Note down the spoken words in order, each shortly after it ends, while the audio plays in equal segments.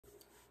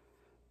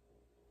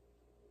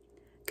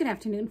Good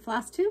afternoon,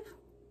 Flosstube.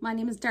 My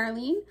name is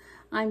Darlene.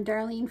 I'm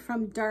Darlene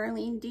from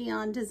Darlene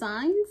Dion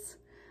Designs.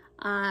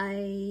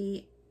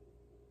 I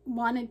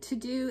wanted to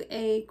do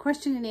a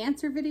question and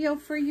answer video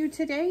for you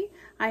today.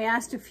 I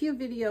asked a few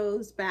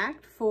videos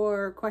back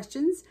for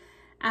questions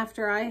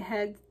after I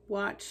had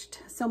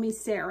watched Somi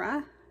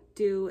Sarah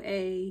do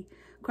a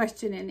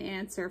question and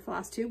answer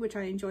Flosstube, which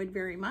I enjoyed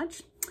very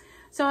much.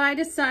 So I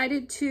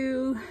decided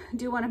to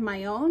do one of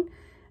my own.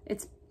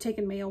 It's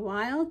taken me a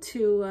while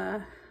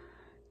to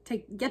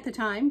get the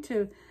time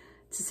to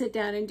sit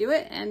down and do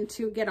it and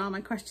to get all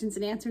my questions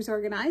and answers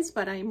organized,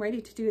 but I am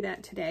ready to do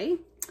that today.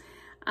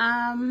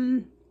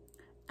 I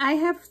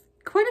have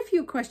quite a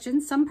few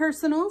questions, some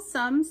personal,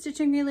 some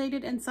stitching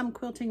related, and some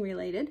quilting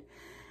related.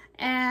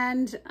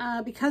 And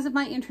because of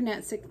my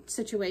internet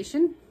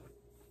situation,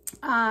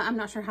 I'm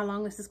not sure how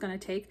long this is going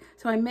to take,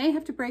 so I may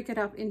have to break it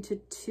up into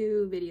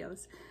 2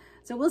 videos.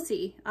 So we'll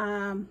see.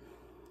 I'm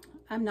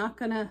not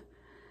going to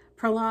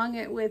prolong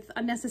it with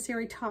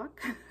unnecessary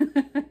talk.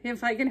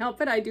 If I can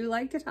help it. I do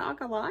like to talk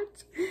a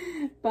lot,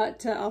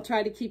 but I'll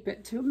try to keep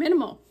it to a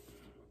minimal.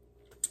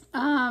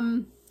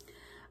 I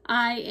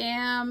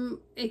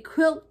am a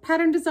quilt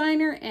pattern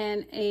designer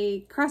and a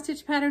cross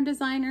stitch pattern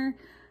designer,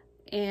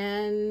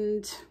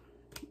 and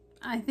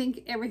I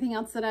think everything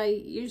else that I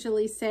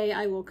usually say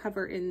I will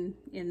cover in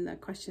the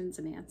questions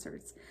and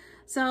answers.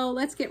 So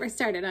let's get right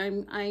started.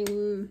 I'm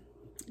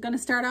going to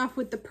start off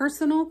with the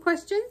personal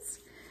questions.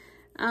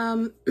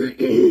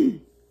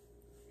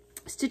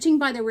 Stitching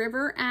by the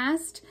River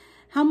asked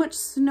how much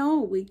snow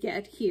we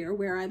get here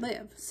where I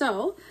live.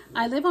 So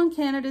I live on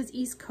Canada's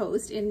east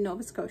coast in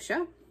Nova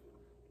Scotia,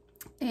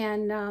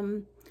 and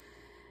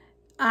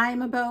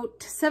I'm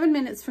about 7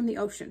 minutes from the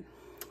ocean.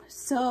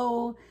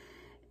 So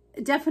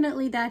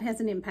definitely that has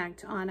an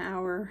impact on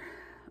our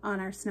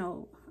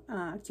snow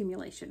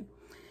accumulation.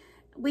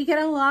 We get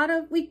a lot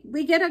of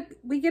we get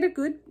a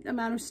good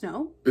amount of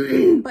snow,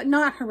 but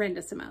not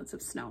horrendous amounts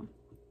of snow.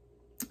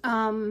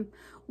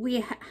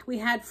 We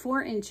had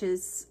 4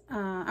 inches,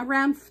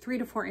 around 3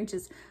 to 4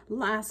 inches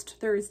last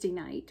Thursday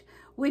night,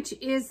 which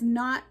is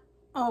not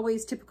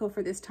always typical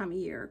for this time of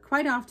year.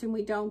 Quite often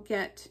we don't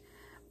get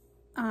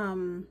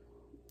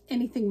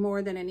anything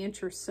more than an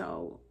inch or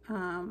so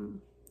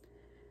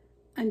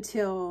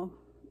until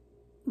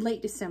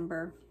late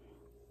December,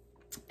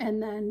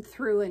 and then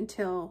through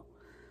until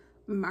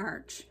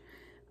March.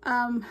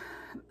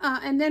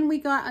 And then we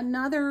got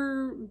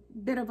another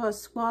bit of a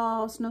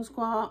snow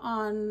squall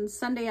on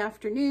Sunday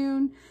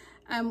afternoon.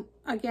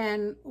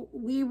 Again,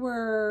 we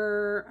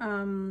were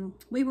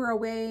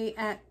away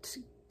at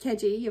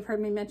Keji. You've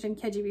heard me mention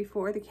Keji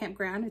before, the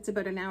campground. It's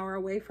about an hour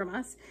away from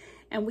us.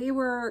 And we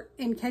were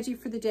in Keji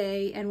for the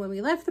day. And when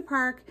we left the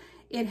park,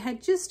 it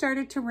had just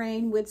started to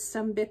rain with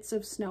some bits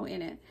of snow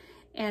in it.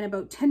 And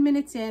about 10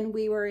 minutes in,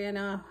 we were in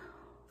a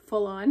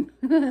full-on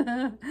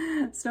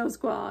snow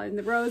squall, and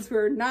the roads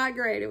were not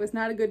great. It was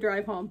not a good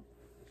drive home.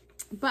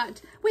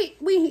 But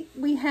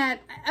we had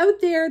out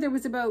there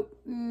was about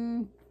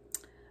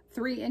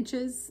 3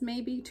 inches,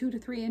 maybe 2 to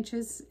 3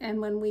 inches,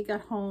 and when we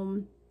got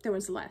home there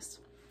was less.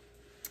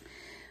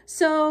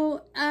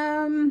 So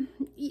no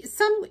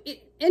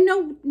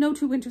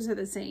 2 winters are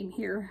the same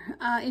here.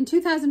 In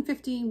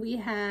 2015 we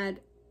had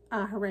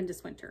a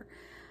horrendous winter.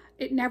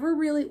 We never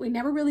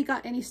really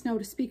got any snow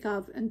to speak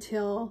of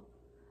until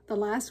the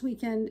last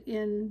weekend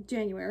in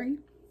January,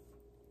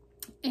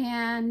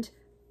 and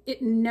it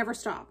never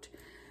stopped.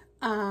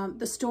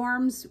 The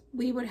storms,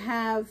 we would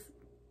have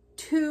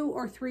 2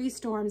 or 3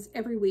 storms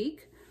every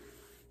week,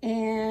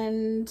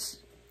 and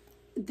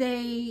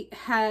they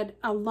had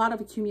a lot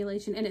of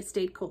accumulation, and it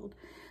stayed cold.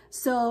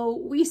 So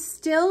we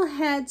still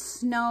had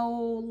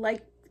snow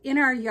like in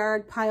our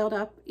yard piled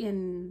up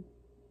in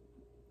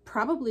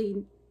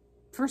probably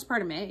first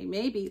part of May,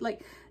 maybe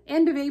like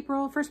end of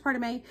April, first part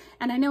of May.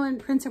 And I know in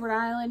Prince Edward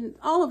Island,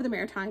 all over the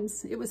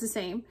Maritimes, it was the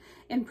same.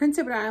 In Prince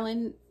Edward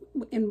Island,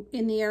 in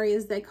the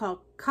areas they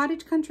call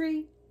cottage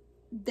country,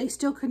 they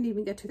still couldn't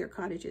even get to their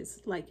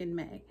cottages like in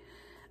May.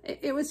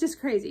 It was just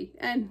crazy.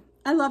 And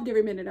I loved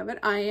every minute of it.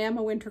 I am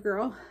a winter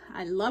girl.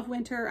 I love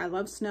winter. I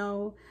love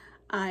snow.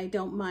 I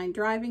don't mind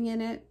driving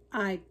in it.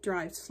 I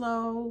drive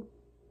slow.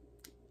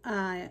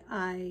 Yeah,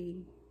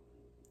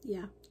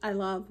 I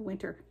love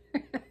winter.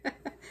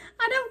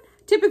 I don't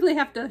typically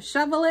have to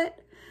shovel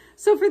it.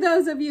 So for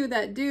those of you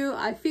that do,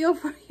 I feel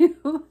for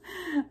you,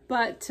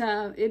 but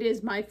it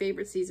is my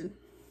favorite season.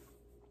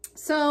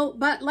 So,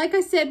 but like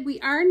I said, we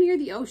are near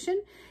the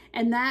ocean,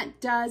 and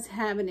that does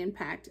have an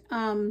impact.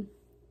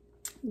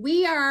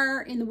 We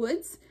are in the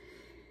woods,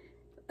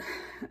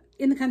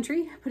 in the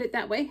country, put it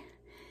that way.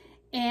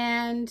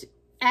 And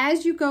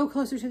as you go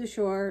closer to the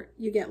shore,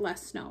 you get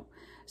less snow.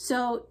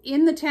 So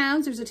in the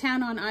towns, there's a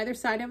town on either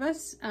side of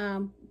us.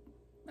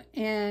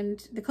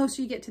 And the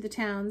closer you get to the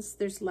towns,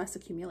 there's less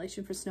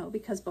accumulation for snow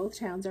because both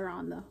towns are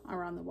on the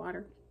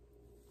water.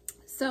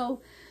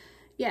 So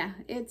yeah,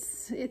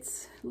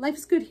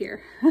 life's good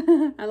here.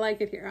 I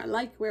like it here. I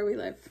like where we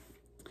live.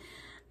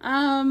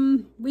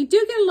 We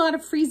do get a lot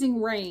of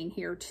freezing rain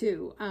here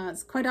too.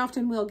 Quite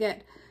often we'll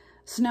get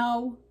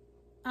snow,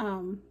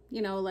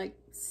 you know, like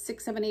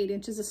 6, 7, 8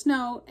 inches of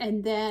snow,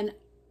 and then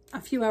a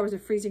few hours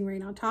of freezing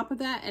rain on top of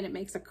that, and it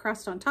makes a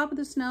crust on top of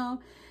the snow.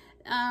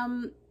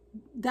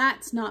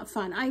 That's not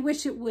fun. I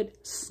wish it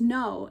would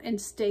snow and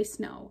stay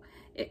snow.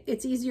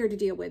 It's easier to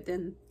deal with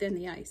than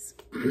the ice.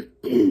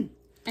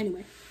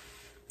 Anyway,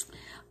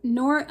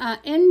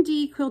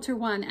 ND Quilter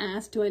 1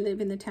 asked, do I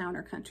live in the town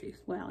or country?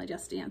 Well, I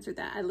just answered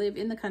that. I live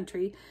in the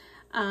country.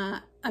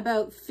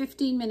 About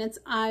 15 minutes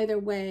either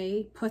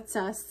way puts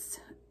us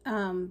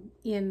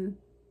in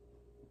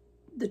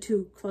the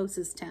 2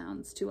 closest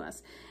towns to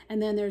us.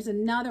 And then there's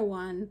another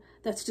one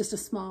that's just a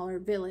smaller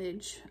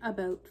village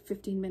about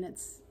 15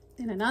 minutes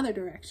in another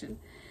direction.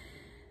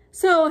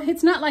 So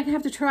it's not like I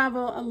have to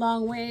travel a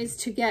long ways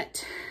to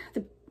get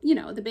the, you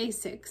know, the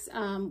basics.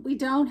 We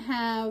don't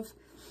have,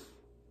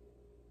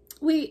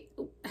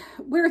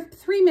 we're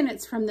 3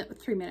 minutes from the,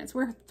 3 minutes,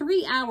 we're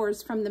 3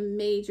 hours from the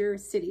major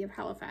city of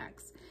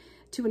Halifax,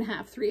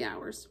 2.5, 3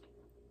 hours.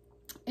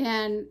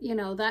 And, you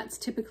know, that's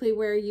typically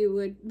where you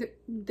would,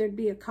 there'd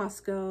be a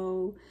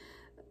Costco,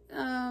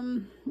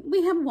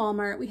 we have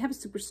Walmart, we have a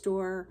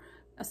superstore,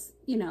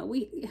 you know,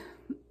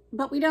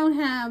 but we don't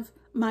have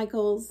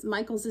Michael's.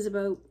 Michael's is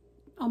about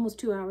almost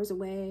 2 hours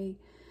away.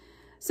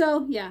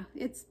 So yeah,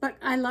 but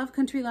I love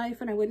country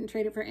life and I wouldn't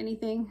trade it for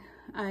anything.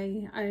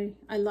 I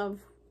love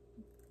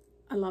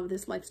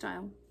this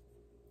lifestyle.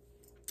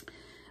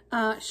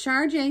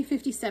 Charjay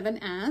 57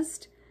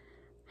 asked,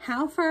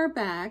 how far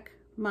back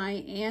my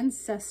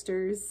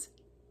ancestors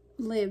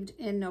lived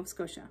in Nova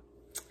Scotia.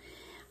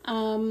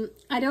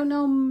 I don't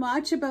know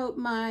much about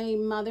my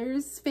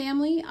mother's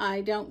family.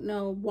 I don't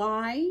know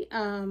why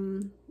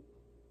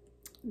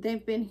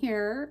they've been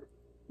here,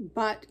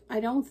 but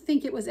I don't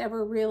think it was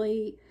ever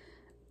really,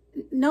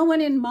 no one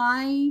in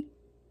my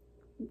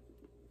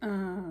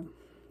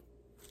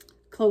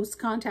close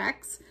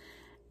contacts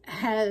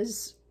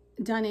has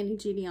done any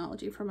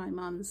genealogy for my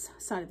mom's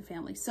side of the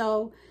family.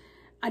 So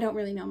I don't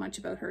really know much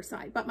about her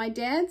side. But my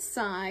dad's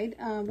side,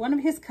 one of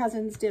his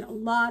cousins did a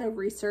lot of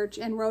research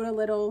and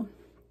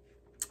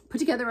put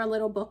together a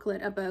little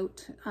booklet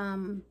about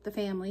the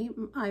family.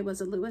 I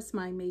was a Lewis.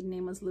 My maiden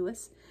name was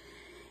Lewis.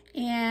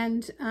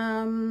 And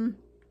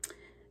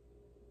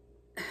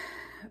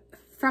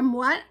from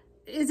what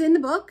is in the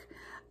book,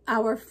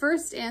 our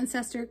first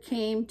ancestor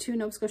came to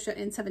Nova Scotia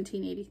in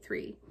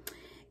 1783.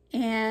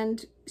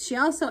 And she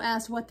also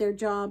asked what their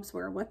jobs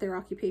were, what their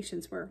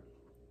occupations were.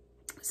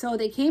 So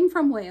they came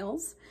from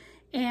Wales,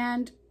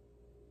 and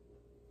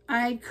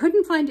I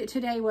couldn't find it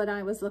today when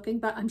I was looking,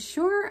 but I'm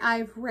sure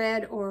I've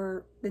read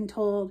or been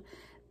told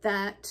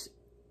that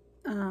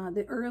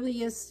the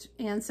earliest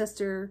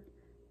ancestor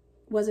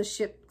was a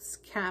ship's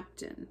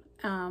captain.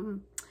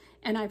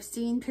 And I've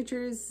seen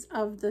pictures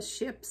of the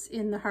ships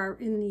in the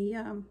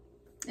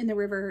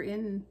river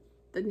in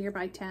the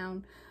nearby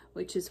town,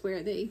 which is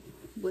where they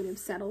would have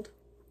settled.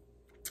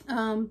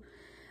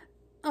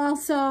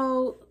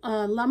 Also,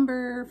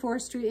 lumber,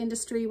 forestry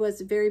industry was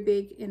very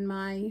big in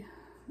my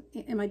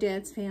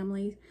dad's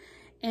family,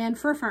 and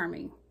fur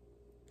farming.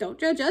 Don't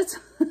judge us.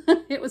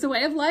 It was a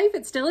way of life.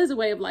 It still is a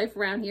way of life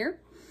around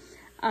here.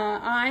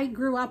 I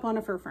grew up on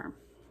a fur farm.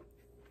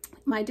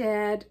 My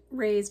dad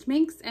raised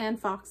minks and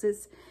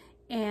foxes,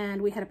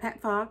 and we had a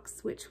pet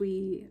fox, which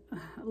we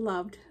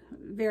loved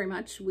very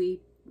much. We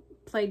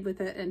played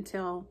with it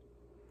until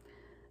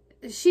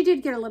she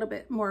did get a little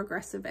bit more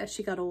aggressive as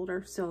she got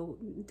older, so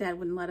Dad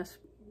wouldn't let us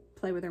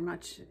play with her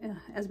much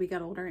as we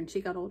got older and she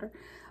got older.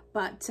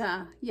 But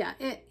yeah,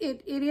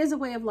 it is a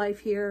way of life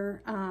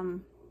here,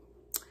 and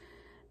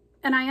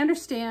I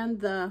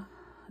understand the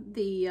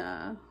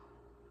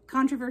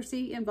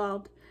controversy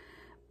involved,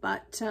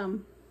 but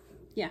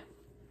yeah,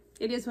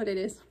 it is what it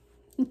is.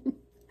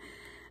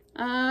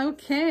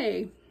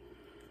 Okay.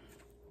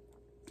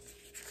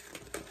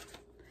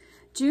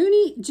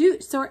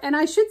 And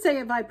I should say,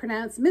 if I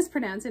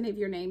mispronounce any of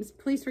your names,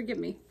 please forgive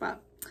me,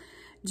 but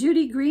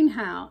Judy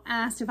Greenhow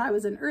asked if I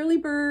was an early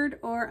bird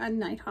or a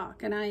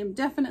nighthawk, and I am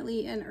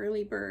definitely an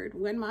early bird.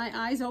 When my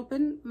eyes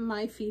open,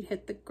 my feet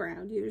hit the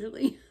ground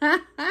usually.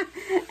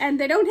 And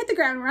they don't hit the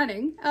ground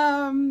running.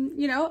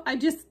 You know, I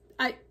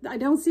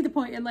don't see the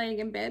point in laying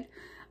in bed.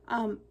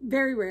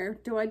 Very rare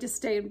do I just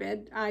stay in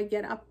bed. I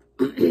get up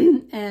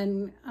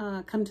and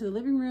come to the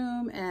living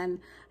room and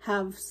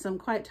have some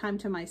quiet time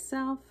to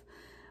myself.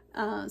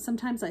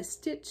 Sometimes I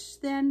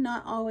stitch then,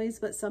 not always,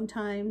 but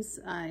sometimes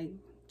I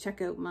check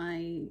out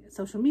my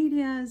social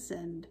medias,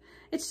 and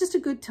it's just a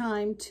good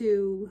time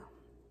to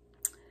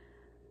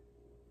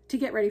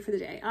get ready for the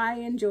day. I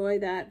enjoy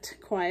that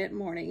quiet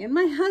morning. And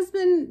my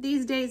husband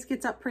these days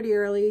gets up pretty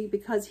early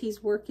because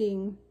he's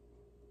working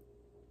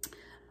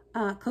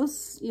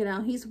close, you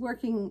know, he's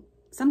working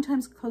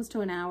sometimes close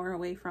to an hour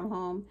away from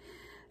home.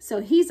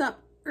 So he's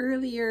up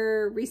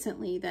earlier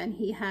recently than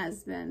he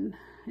has been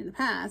in the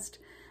past.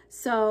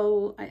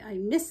 So I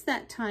miss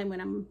that time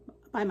when I'm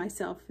by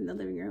myself in the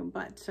living room.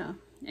 But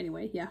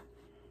anyway, yeah,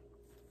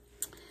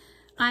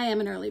 I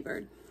am an early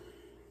bird.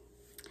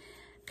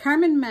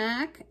 Carmen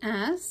Mack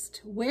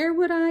asked, where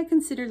would I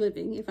consider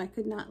living if I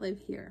could not live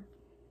here?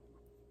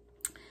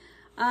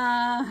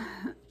 And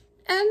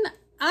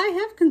I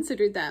have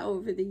considered that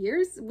over the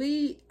years.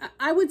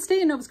 I would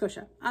stay in Nova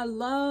Scotia. I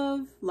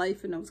love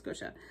life in Nova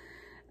Scotia.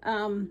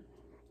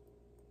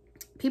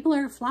 People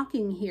are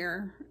flocking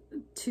here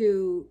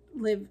to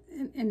live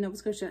in Nova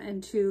Scotia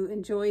and to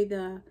enjoy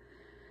the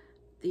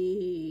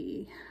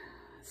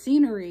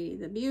scenery,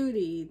 the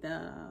beauty,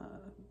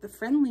 the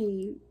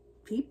friendly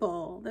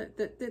people.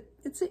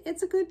 It's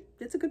a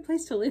good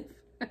place to live.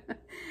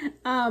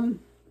 And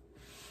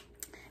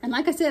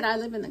like I said, I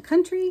live in the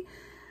country.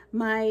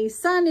 My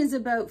son is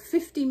about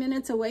 50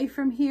 minutes away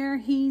from here.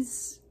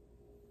 He's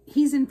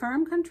in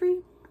farm country.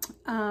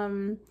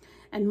 And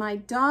my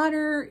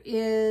daughter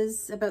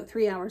is about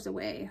 3 hours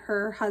away.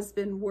 Her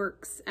husband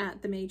works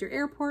at the major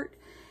airport.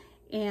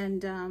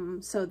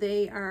 And so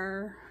they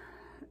are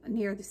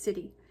near the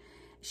city.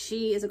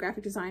 She is a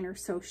graphic designer,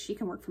 so she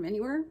can work from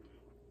anywhere.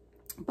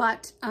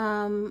 But,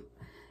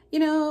 you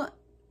know,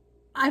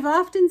 I've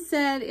often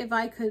said if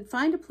I could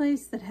find a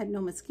place that had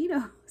no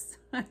mosquitoes,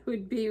 I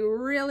would be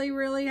really,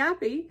 really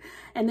happy.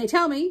 And they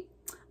tell me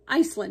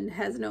Iceland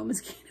has no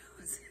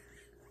mosquitoes.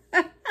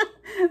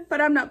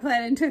 But I'm not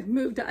planning to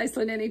move to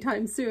Iceland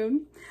anytime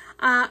soon.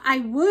 I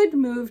would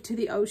move to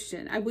the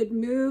ocean. I would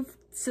move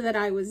so that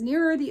I was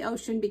nearer the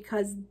ocean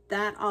because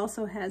that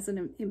also has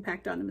an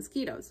impact on the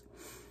mosquitoes.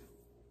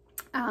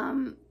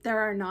 There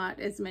are not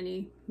as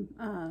many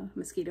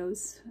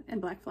mosquitoes and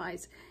black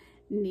flies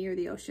near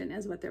the ocean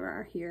as what there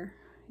are here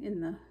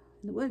in the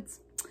woods.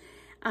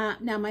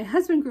 Now, my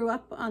husband grew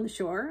up on the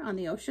shore, on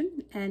the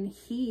ocean, and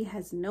he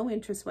has no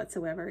interest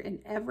whatsoever in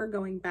ever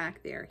going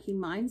back there. He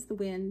minds the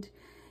wind.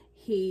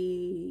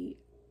 He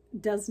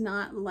does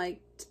not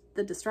like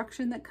the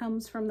destruction that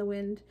comes from the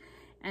wind,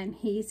 and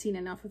he's seen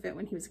enough of it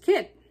when he was a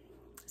kid.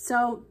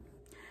 So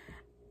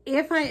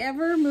if I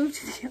ever move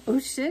to the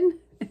ocean,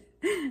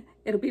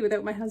 it'll be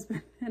without my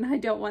husband, and I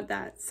don't want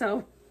that.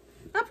 So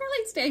I'll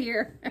probably stay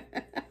here.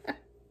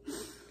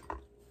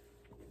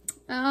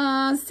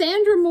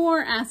 Sandra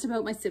Moore asked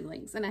about my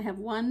siblings, and I have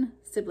one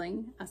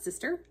sibling, a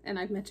sister, and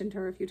I've mentioned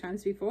her a few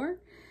times before.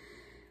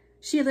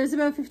 She lives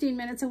about 15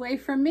 minutes away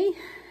from me,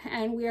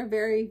 and we are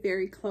very,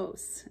 very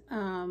close.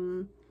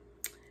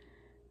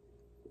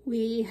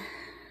 We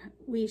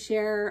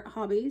share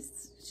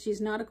hobbies. She's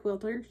not a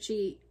quilter.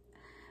 She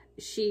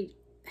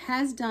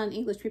has done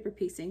English paper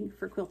piecing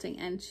for quilting,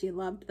 and she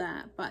loved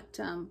that. But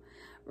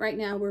right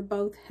now we're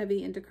both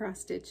heavy into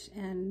cross stitch,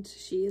 and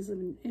she is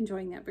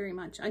enjoying that very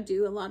much. I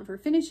do a lot of her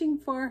finishing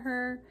for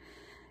her.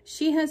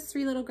 She has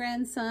 3 little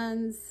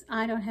grandsons.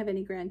 I don't have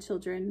any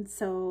grandchildren,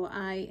 so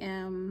I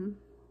am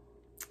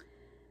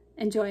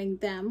enjoying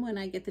them when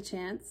I get the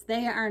chance.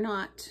 They are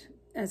not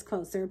as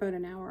close. They're about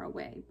an hour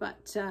away.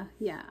 But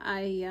yeah,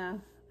 I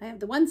have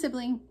the one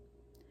sibling.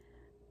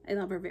 I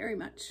love her very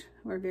much.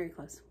 We're very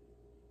close.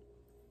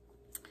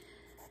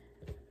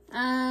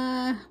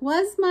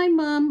 Was my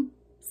mom,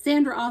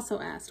 Sandra also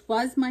asked,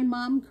 was my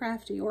mom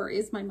crafty, or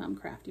is my mom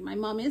crafty? My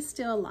mom is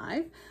still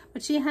alive,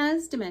 but she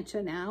has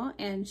dementia now,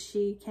 and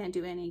she can't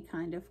do any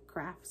kind of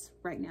crafts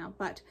right now.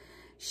 But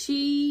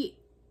she,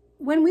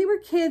 when we were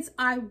kids,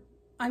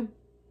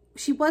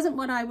 she wasn't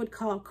what I would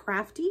call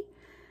crafty.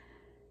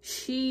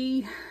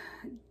 She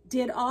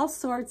did all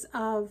sorts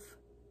of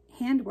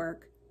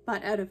handwork,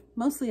 but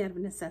mostly out of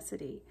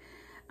necessity.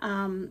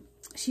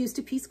 She used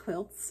to piece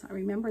quilts. I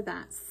remember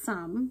that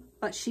some,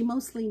 but she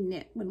mostly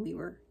knit when we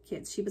were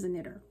kids. She was a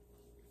knitter.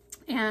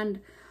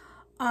 And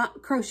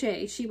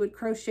crochet. She would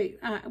crochet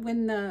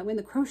when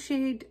the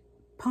crocheted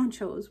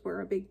ponchos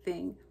were a big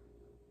thing.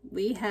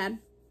 We had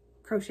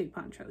crocheted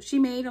ponchos. She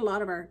made a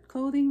lot of our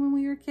clothing when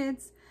we were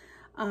kids.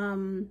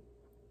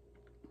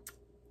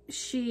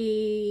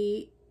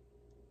 She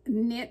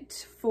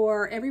knit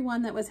for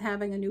everyone that was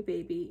having a new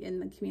baby in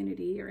the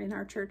community or in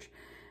our church.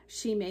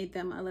 She made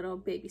them a little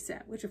baby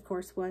set, which of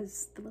course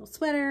was the little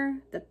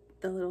sweater, the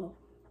little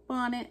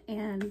bonnet,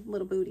 and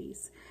little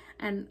booties.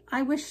 And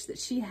I wish that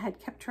she had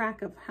kept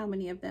track of how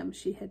many of them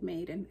she had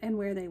made and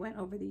where they went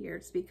over the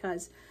years,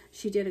 because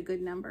she did a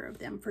good number of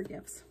them for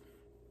gifts.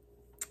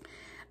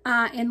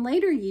 In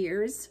later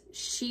years,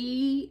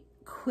 she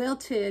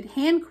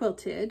hand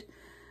quilted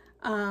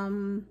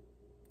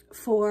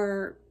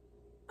for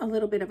a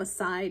little bit of a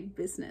side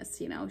business.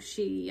 You know,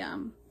 she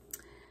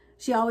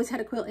always had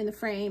a quilt in the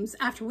frames.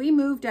 After we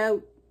moved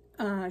out,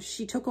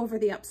 she took over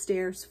the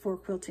upstairs for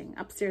quilting,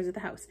 upstairs of the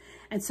house.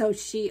 And so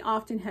she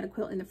often had a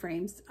quilt in the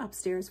frames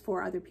upstairs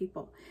for other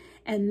people.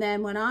 And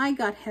then when I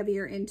got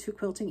heavier into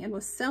quilting and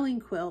was selling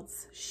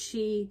quilts,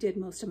 she did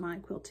most of my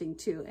quilting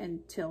too,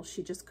 until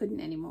she just couldn't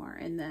anymore.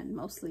 And then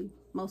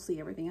mostly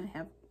everything I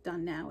have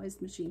done now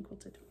is machine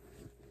quilted.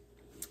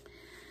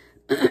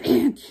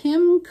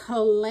 Kim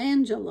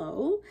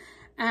Colangelo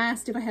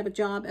asked if I have a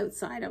job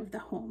outside of the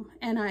home,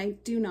 and I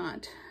do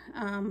not.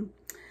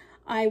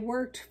 I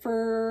worked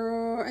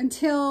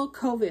until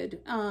COVID.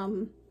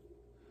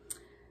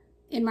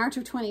 In March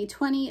of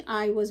 2020,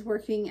 I was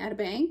working at a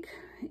bank,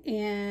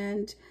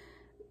 and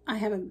I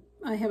have a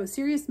I have a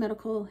serious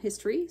medical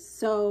history,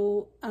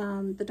 so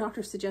the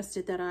doctor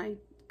suggested that I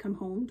come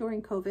home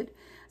during COVID.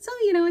 So,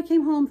 you know, I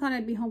came home, thought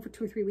I'd be home for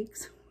 2 or 3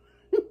 weeks.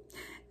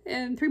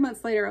 And 3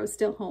 months later, I was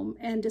still home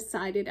and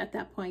decided at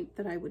that point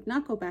that I would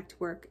not go back to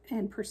work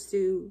and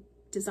pursue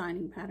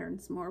designing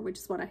patterns more, which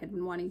is what I had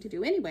been wanting to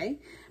do anyway,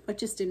 but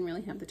just didn't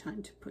really have the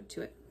time to put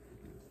to it.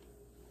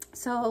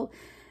 So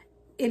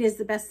it is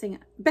the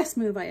best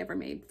move I ever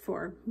made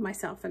for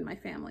myself and my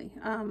family.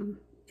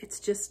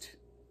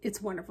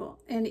 It's wonderful.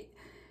 And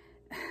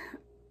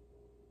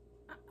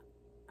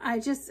I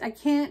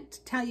can't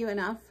tell you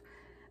enough.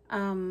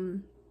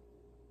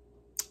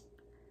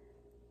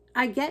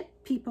 I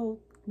get people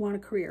want a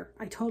career.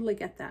 I totally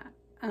get that.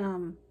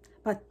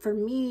 But for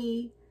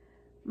me,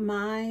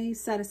 my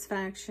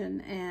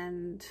satisfaction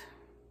and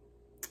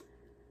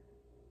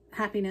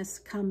happiness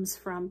comes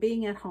from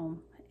being at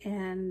home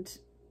and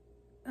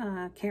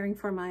caring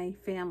for my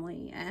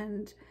family.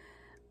 And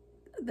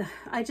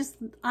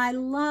I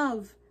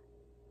love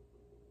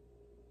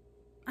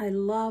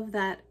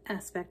that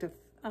aspect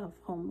of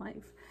home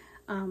life.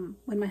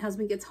 When my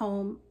husband gets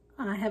home,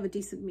 I have a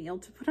decent meal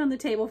to put on the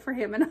table for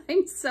him, and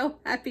I'm so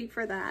happy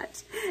for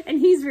that. And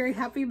he's very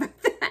happy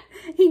about that.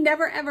 He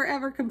never, ever,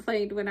 ever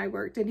complained when I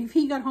worked. And if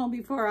he got home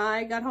before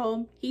I got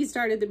home, he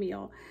started the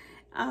meal.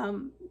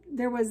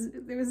 There was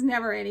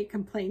never any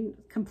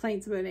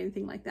complaints about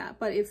anything like that,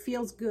 but it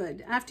feels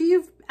good. After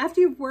you've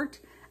worked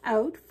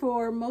out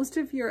for most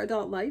of your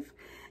adult life,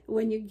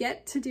 when you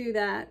get to do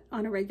that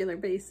on a regular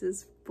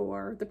basis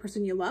for the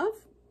person you love,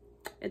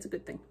 it's a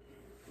good thing.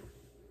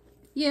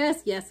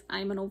 Yes, yes,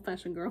 I'm an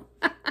old-fashioned girl.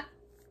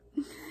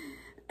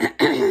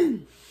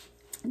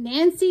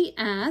 Nancy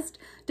asked,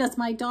 does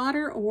my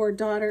daughter or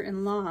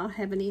daughter-in-law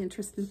have any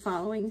interest in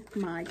following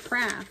my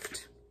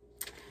craft?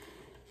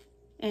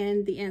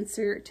 And the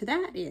answer to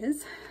that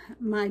is,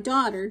 my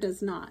daughter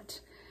does not.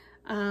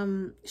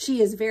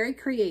 She is very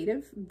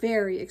creative,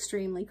 very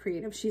extremely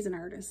creative. She's an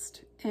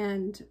artist.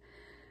 And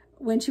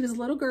when she was a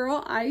little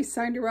girl, I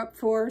signed her up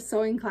for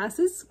sewing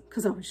classes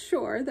because I was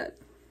sure that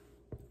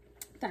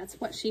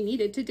that's what she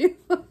needed to do.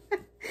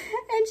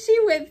 And she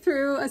went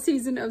through a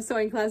season of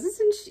sewing classes,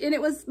 and it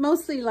was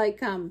mostly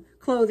like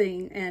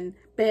clothing and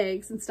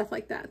bags and stuff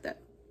like that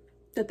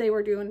they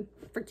were doing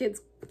for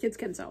kids. Kids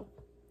can sew.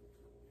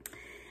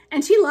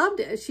 And she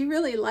loved it. She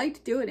really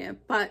liked doing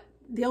it. But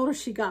the older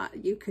she got,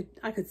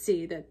 I could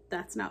see that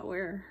that's not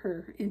where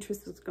her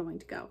interest was going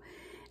to go.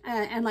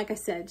 And like I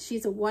said,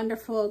 she's a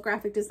wonderful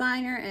graphic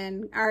designer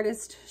and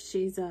artist.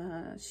 She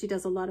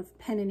does a lot of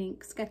pen and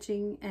ink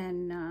sketching,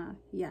 and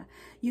yeah,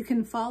 you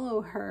can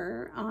follow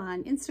her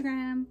on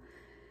Instagram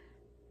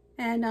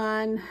and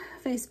on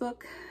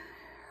Facebook.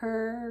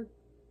 Her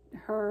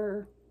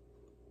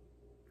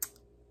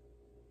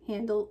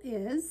handle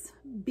is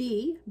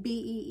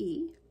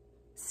B-E-E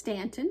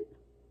Stanton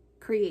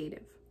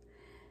Creative.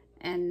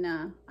 And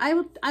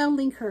I'll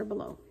link her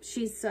below.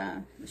 She's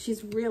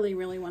really,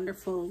 really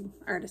wonderful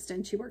artist,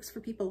 and she works for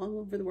people all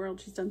over the world.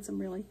 She's done some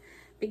really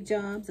big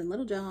jobs and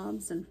little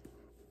jobs, and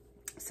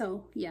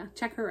so yeah,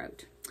 check her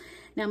out.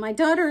 Now, my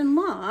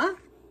daughter-in-law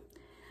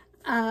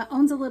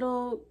owns a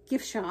little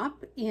gift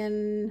shop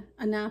in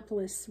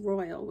Annapolis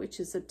Royal,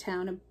 which is a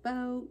town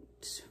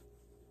about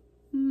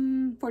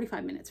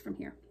 45 minutes from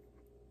here.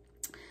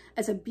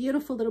 It's a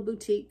beautiful little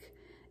boutique.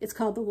 It's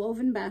called The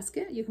Woven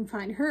Basket. You can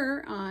find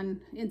her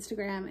on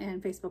Instagram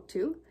and Facebook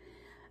too.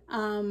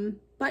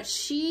 But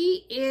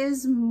she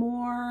is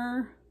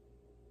more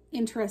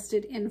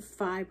interested in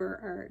fiber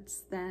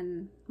arts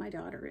than my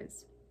daughter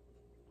is.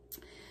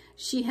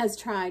 She has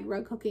tried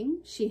rug hooking.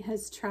 She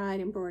has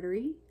tried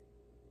embroidery.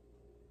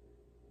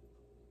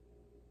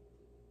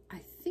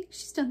 I think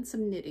she's done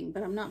some knitting,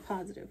 but I'm not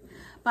positive.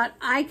 But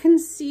I can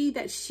see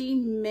that she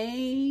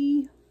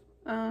may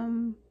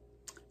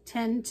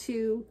tend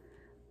to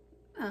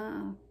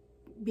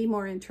be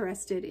more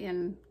interested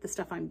in the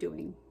stuff I'm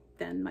doing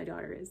than my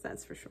daughter is,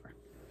 that's for sure.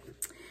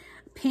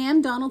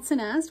 Pam Donaldson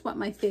asked what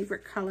my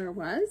favorite color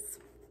was,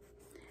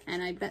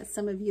 and I bet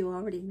some of you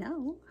already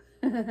know.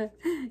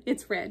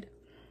 It's red.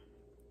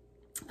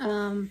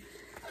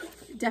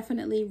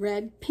 Definitely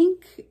red.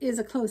 Pink is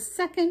a close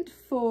second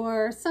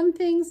for some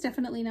things,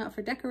 definitely not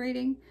for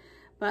decorating,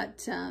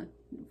 but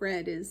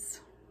red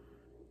is...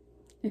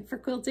 For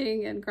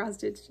quilting and cross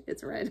stitch,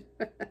 it's red.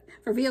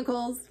 For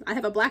vehicles, I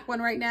have a black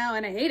one right now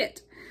and I hate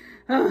it.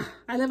 Oh,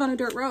 I live on a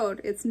dirt road.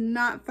 It's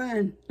not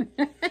fun.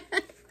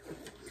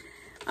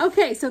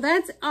 Okay, so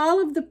that's all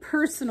of the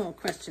personal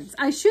questions.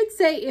 I should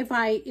say,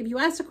 if you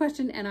asked a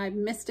question and I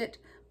missed it,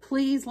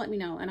 please let me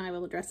know and I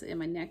will address it in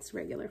my next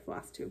regular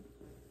Flosstube.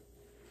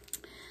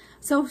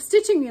 So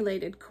stitching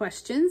related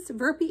questions.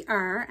 Verpy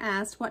R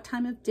asked, what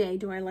time of day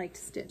do I like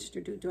to stitch,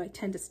 or do I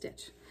tend to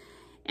stitch?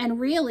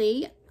 And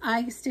really,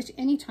 I stitch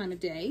any time of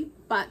day,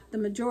 but the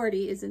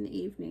majority is in the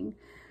evening.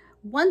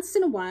 Once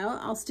in a while,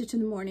 I'll stitch in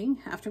the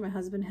morning after my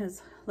husband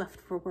has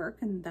left for work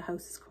and the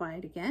house is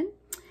quiet again.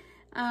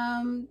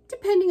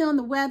 Depending on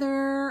the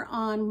weather,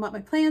 on what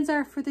my plans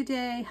are for the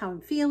day, how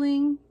I'm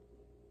feeling.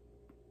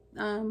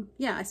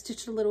 yeah, I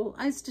stitched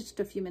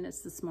a few minutes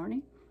this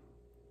morning.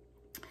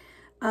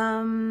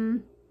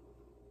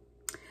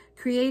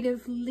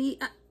 Creatively,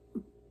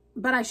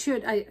 but I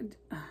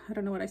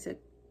don't know what I said.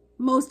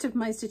 Most of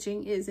my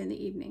stitching is in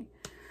the evening.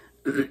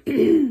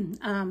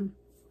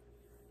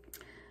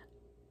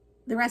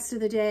 The rest of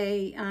the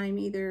day, I'm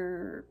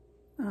either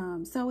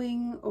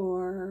sewing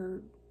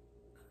or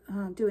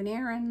doing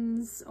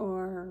errands,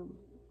 or,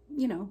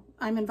 you know,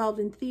 I'm involved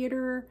in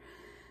theater.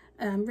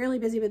 I'm really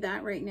busy with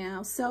that right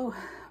now. So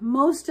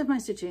most of my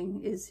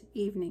stitching is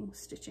evening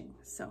stitching.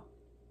 So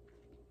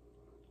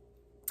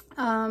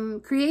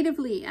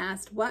Creatively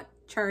asked, what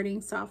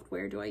charting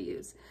software do I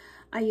use?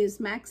 I use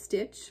Max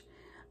Stitch.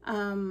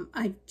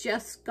 I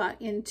just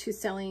got into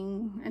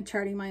selling and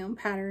charting my own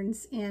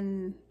patterns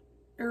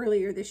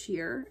earlier this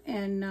year,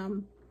 and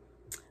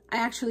I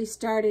actually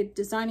started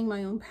designing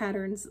my own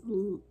patterns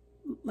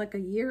like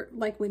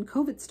when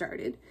COVID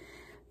started,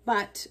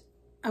 but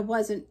I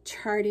wasn't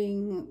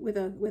charting with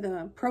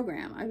a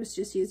program. I was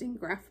just using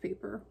graph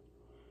paper.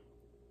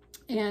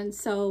 And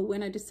so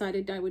when I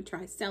decided I would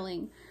try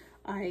selling,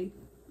 I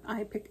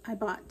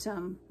bought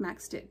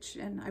Max Stitch,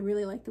 and I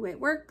really like the way it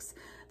works.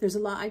 There's a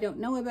lot I don't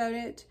know about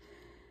it,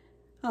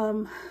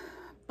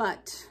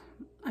 but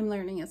I'm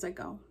learning as I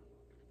go.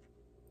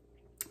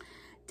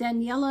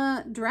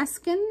 Daniela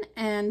Dreskin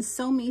and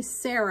Somi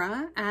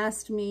Sarah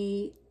asked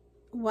me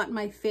what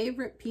my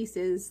favorite piece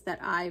is that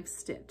I've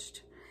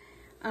stitched,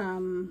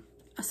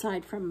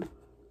 aside from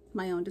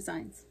my own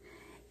designs.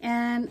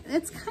 And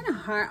it's kind of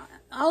hard.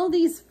 All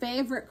these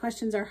favorite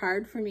questions are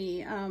hard for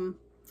me.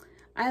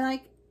 I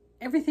like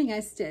everything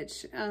I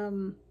stitch.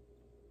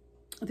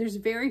 There's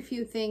very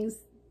few things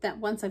that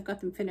once I've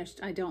got them finished,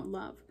 I don't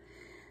love.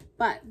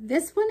 But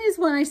this one is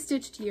one I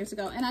stitched years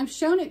ago, and I've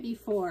shown it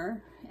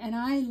before, and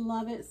I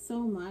love it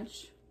so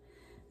much.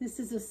 This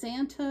is a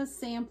Santa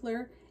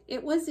sampler.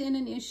 It was in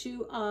an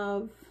issue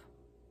of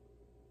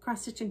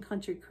Cross Stitch and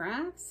Country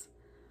Crafts,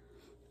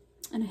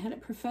 and I had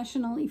it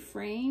professionally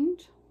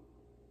framed,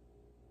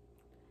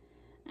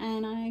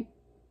 and I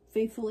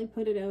faithfully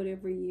put it out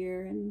every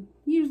year. And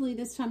usually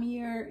this time of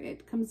year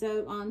it comes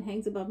out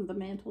hangs above the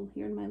mantle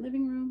here in my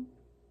living room,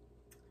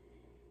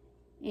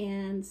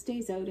 and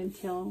stays out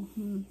until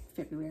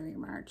February or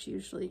March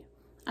usually.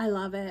 I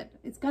love it.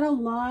 It's got a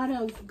lot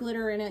of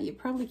glitter in it. You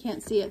probably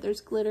can't see it.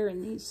 There's glitter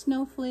in these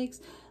snowflakes.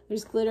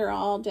 There's glitter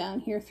all down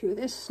here through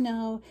this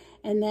snow.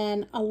 And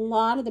then a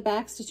lot of the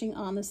back stitching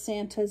on the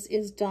Santas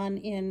is done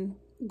in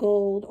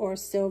gold or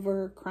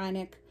silver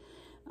Kreinik.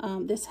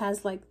 This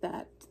has like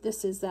that.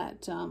 This is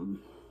that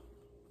some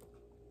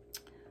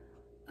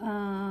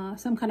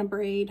kind of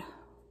braid.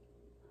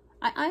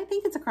 I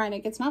think it's a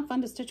Kreinik. It's not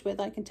fun to stitch with,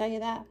 I can tell you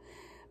that.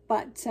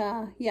 But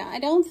yeah, I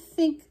don't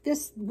think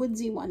this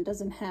woodsy one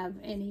doesn't have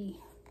any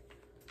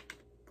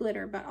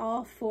glitter, but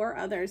all four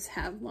others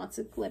have lots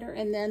of glitter.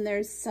 And then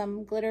there's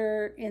some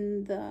glitter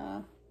in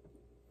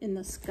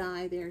the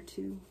sky there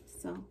too.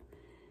 So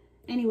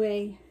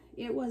anyway,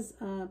 it was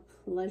a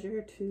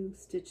pleasure to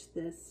stitch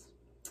this.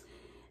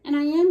 And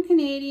I am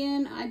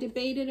Canadian. I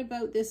debated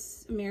about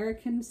this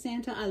American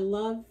Santa. I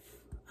love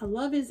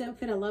his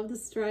outfit. I love the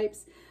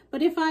stripes.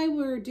 But if I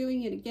were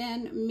doing it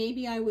again,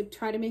 maybe I would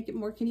try to make it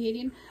more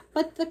Canadian.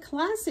 But the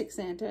classic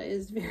Santa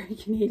is very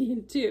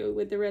Canadian too,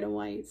 with the red and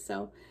white.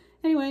 So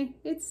anyway,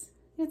 it's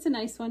a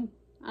nice one.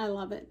 I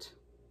love it.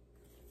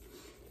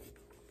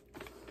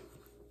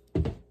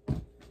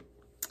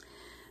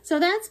 So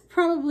that's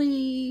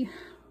probably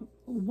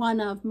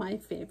one of my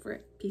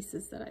favorite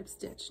pieces that I've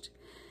stitched.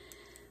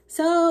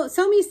 So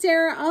Somi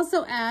Sarah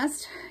also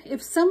asked,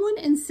 if someone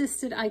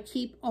insisted I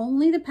keep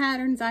only the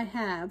patterns I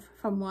have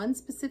from one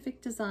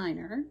specific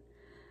designer,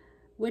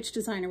 which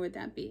designer would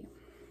that be?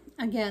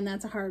 Again,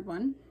 that's a hard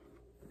one.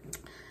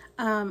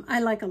 I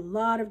like a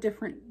lot of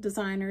different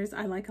designers.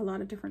 I like a lot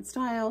of different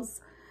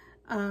styles.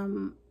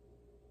 But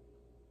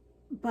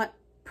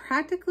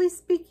practically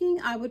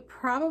speaking, I would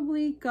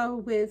probably go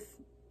with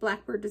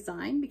Blackbird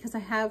Design, because I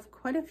have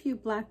quite a few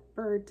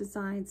Blackbird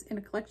designs in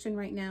a collection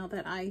right now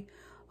that I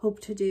hope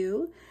to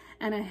do,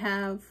 and I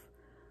have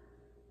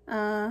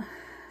a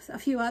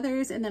few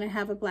others, and then I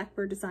have a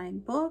Blackbird Design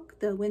book,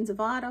 The Winds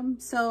of Autumn.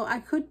 So I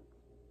could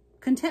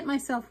content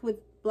myself with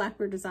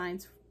Blackbird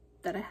designs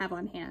that I have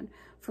on hand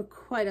for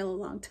quite a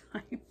long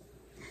time.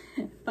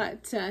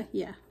 But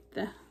yeah,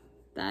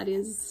 that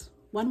is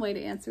one way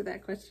to answer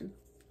that question.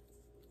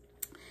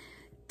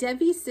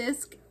 Debbie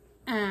Sisk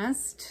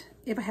asked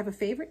if I have a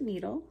favorite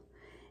needle,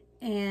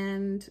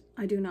 and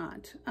I do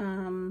not.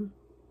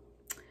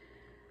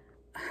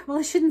 Well,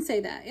 I shouldn't say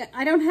that.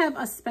 I don't have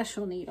a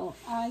special needle.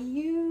 I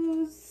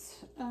use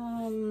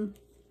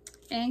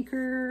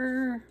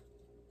Anchor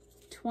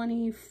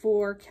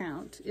 24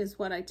 count is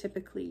what I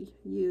typically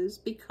use,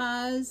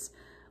 because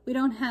we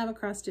don't have a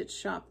cross stitch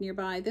shop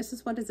nearby. This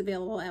is what is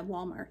available at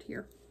Walmart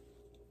here.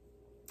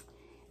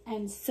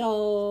 And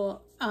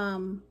so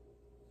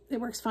it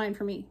works fine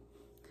for me.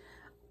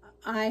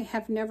 I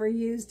have never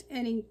used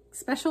any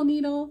special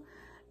needle,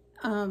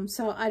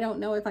 so I don't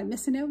know if I'm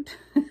missing out,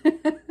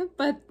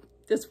 but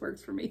this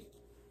works for me.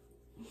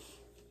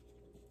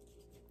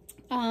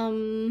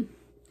 And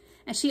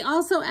she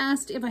also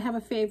asked if I have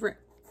a favorite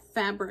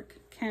fabric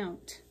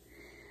count.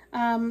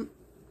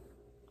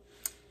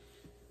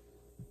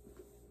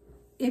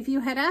 If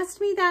you had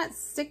asked me that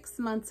 6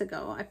 months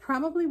ago, I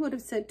probably would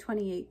have said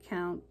 28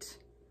 count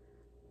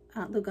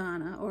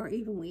Lugana or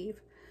even weave.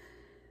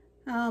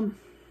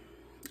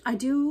 I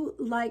do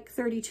like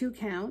 32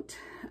 count.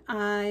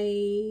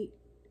 I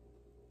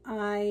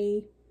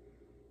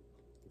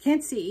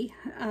can't see.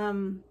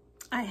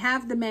 I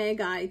have the mag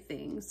eye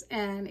things,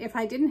 and if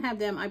I didn't have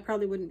them, I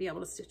probably wouldn't be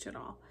able to stitch at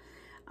all.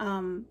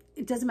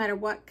 It doesn't matter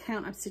what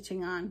count I'm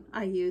stitching on,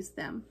 I use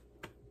them.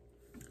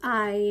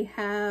 I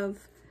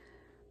have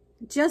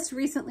just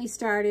recently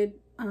started,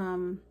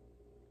 well,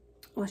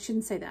 I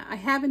shouldn't say that. I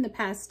have in the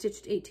past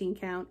stitched 18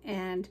 count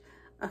and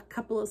a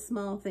couple of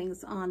small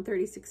things on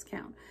 36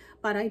 count.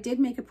 But I did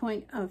make a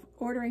point of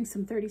ordering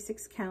some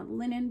 36 count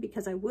linen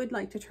because I would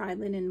like to try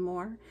linen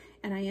more.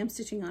 And I am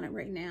stitching on it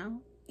right now,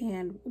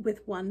 and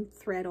with one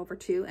thread over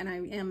two, and I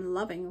am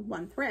loving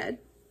one thread.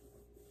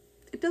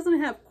 It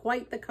doesn't have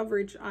quite the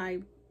coverage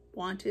I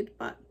wanted,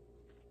 but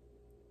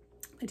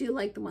I do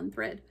like the one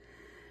thread.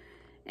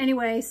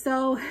 Anyway,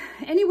 so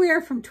anywhere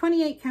from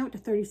 28 count to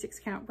 36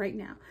 count right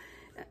now.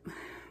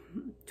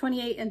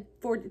 28 and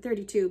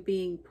 32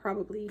 being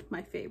probably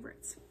my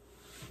favorites.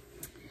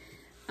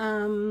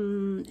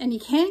 And you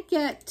can't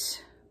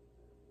get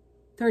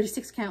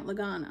 36 count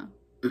Lugana.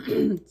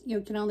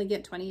 You can only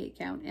get 28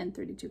 count and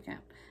 32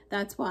 count.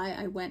 That's why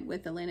I went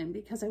with the linen,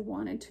 because I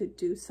wanted to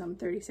do some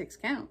 36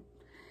 count.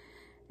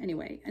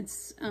 Anyway,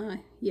 it's,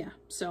 yeah,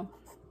 so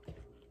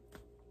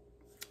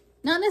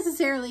not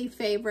necessarily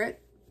favorite,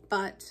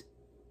 but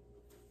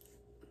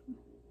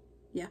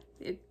yeah,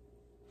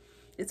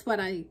 it's what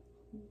I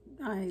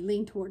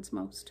lean towards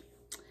most.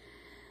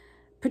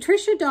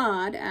 Patricia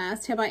Dodd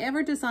asked, have I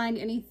ever designed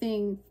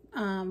anything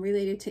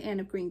related to Anne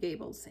of Green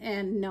Gables?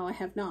 And no, I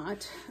have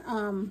not.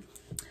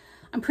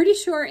 I'm pretty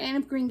sure Anne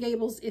of Green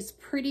Gables is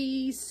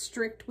pretty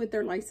strict with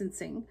their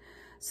licensing.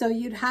 So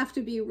you'd have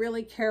to be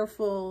really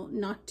careful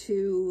not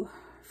to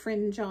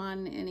fringe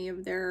on any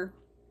of their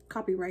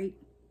copyrighted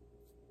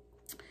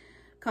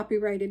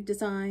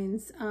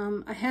designs.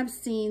 I have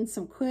seen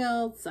some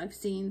quilts. I've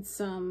seen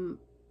some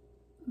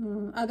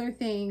other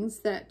things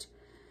that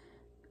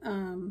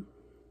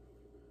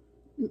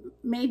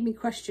made me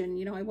question,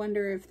 you know, I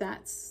wonder if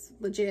that's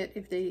legit,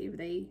 if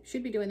they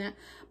should be doing that.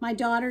 My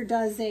daughter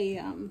does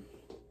a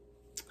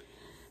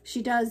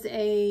she does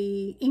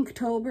a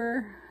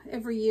Inktober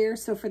every year.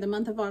 So for the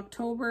month of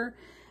October,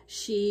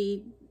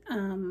 she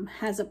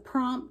has a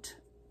prompt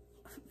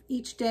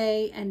each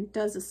day and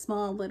does a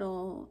small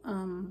little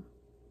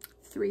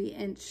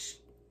 3-inch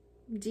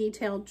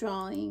detailed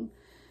drawing.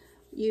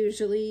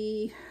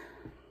 Usually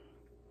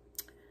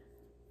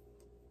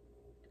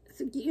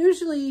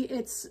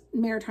it's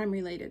maritime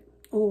related,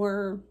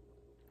 or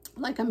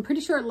like I'm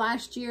pretty sure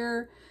last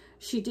year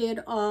she did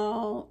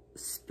all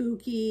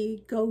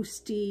spooky,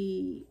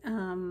 ghosty,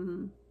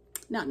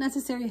 not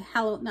necessarily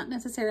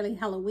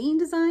Halloween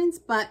designs,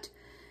 but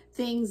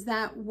things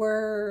that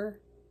were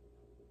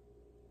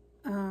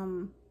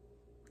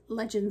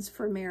legends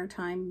for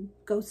maritime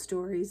ghost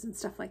stories and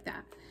stuff like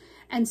that.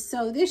 And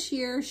so this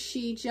year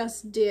she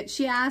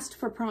asked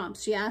for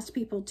prompts. She asked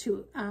people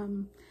to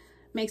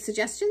make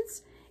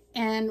suggestions.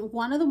 And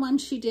one of the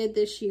ones she did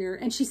this year,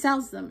 and she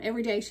sells them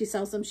every day. She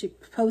sells them. She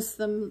posts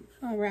them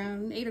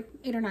around 8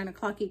 or 9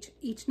 o'clock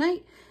each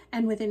night,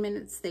 and within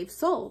minutes they've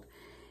sold.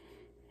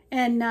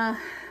 And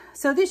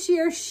so this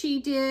year she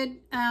did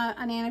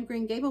an Anne of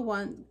Green Gables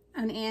one,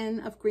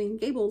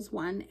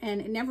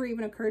 and it never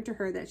even occurred to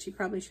her that she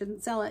probably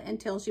shouldn't sell it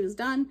until she was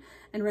done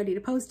and ready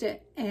to post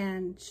it,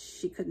 and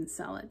she couldn't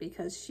sell it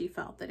because she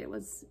felt that it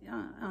was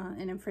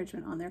an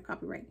infringement on their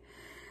copyright.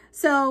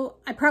 So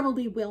I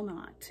probably will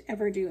not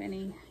ever do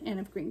any Anne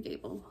of Green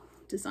Gables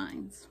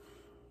designs.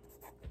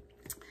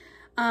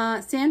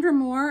 Sandra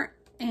Moore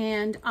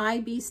and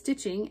IB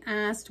Stitching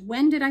asked,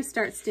 when did I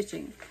start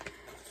stitching?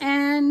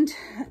 And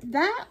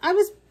that, I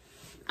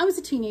was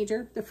a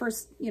teenager, the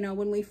first, you know,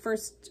 when we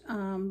first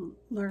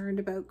learned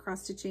about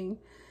cross stitching,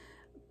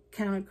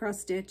 counted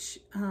cross stitch.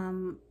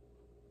 I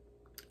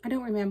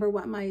don't remember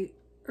what my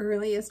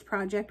earliest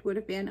project would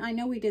have been. I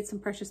know we did some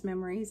Precious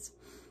Memories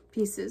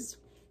pieces.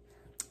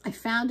 I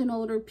found an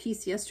older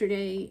piece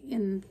yesterday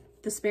in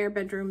the spare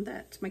bedroom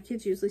that my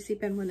kids usually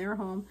sleep in when they're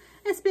home.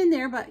 It's been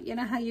there, but you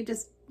know how you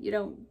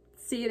don't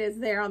see it as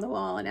there on the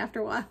wall, and after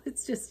a while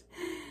it's just,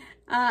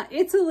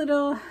 it's a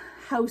little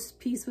house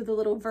piece with a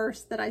little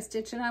verse that I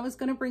stitched, and I was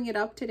going to bring it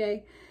up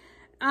today.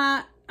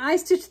 I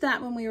stitched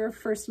that when we were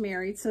first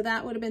married, so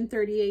that would have been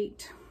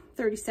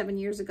 37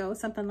 years ago,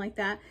 something like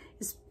that.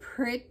 It's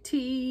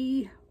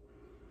pretty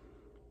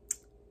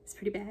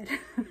bad.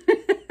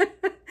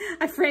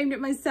 I framed it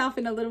myself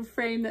in a little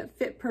frame that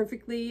fit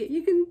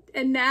perfectly.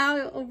 And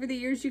now over the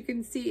years you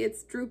can see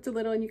it's drooped a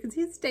little, and you can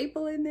see a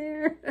staple in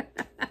there.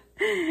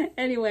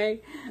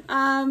 Anyway,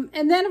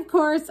 and then of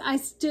course I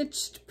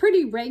stitched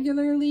pretty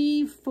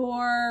regularly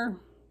from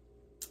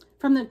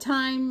the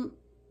time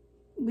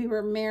we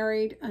were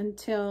married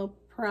until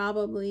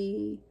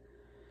probably,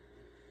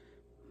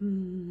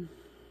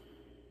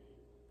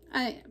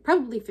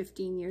 probably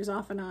 15 years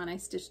off and on I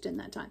stitched in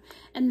that time.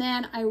 And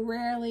then I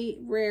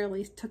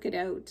rarely took it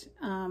out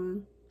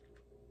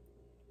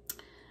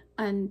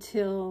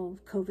until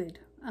COVID.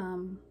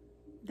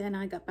 Then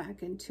I got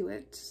back into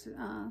it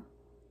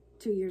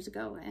 2 years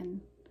ago,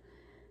 and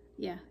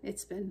yeah,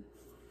 it's been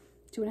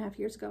 2.5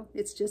 years ago.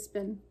 It's just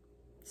been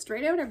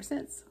straight out ever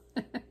since.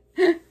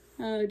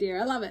 Oh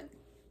dear, I love it.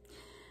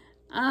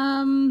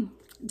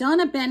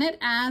 Donna Bennett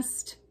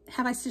asked,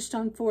 have I stitched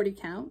on 40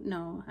 count?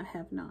 No, I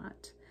have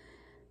not.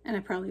 And I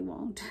probably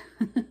won't.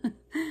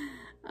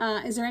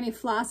 Is there any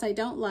floss I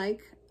don't like?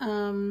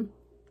 The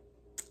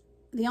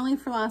only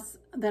floss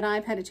that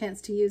I've had a chance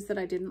to use that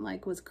I didn't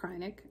like was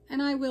Krynic.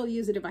 And I will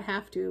use it if I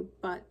have to,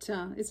 but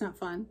it's not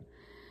fun.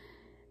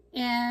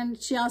 And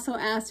she also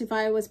asked if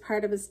I was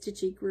part of a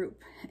stitchy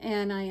group,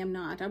 and I am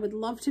not. I would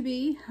love to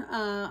be.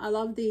 I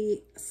love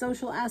the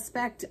social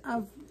aspect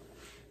of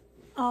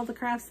all the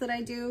crafts that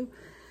I do,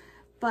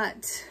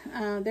 but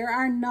there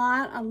are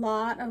not a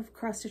lot of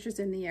cross stitchers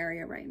in the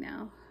area right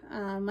now.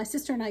 My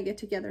sister and I get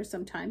together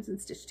sometimes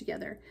and stitch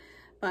together,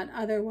 but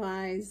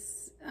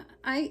otherwise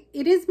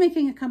it is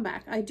making a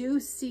comeback. I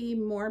do see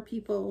more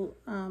people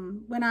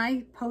when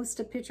I post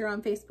a picture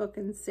on Facebook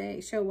and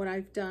show what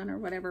I've done or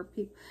whatever,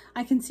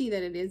 I can see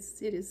that it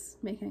is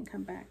making a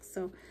comeback.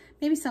 So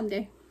maybe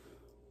someday.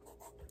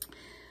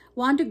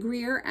 Wanda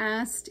Greer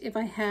asked if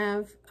I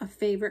have a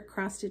favorite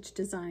cross-stitch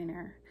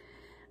designer.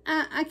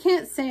 I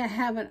can't say I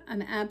have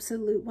an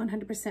absolute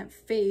 100%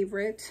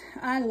 favorite.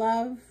 I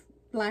love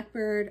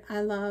Blackbird.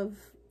 I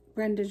love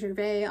Brenda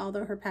Gervais,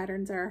 although her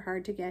patterns are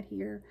hard to get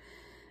here.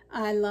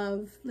 I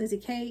love Lizzie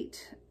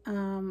Kate.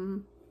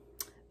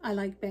 I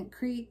like Bent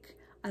Creek.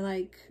 I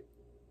like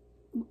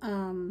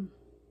the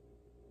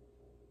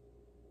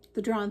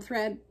Drawn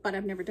Thread, but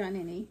I've never done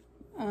any.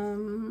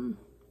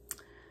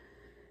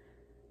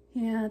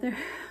 Yeah,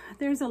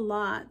 there's a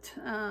lot.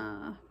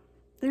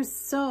 There's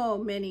so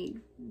many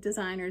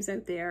designers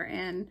out there,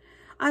 and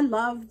I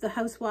love the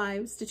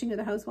Housewives, Stitching with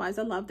the Housewives.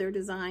 I love their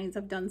designs.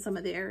 I've done some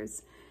of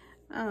theirs.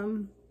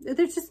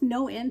 There's just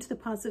no end to the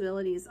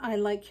possibilities. I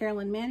like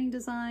Carolyn Manning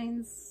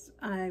designs.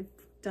 I've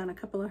done a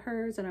couple of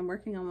hers, and I'm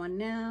working on one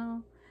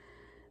now.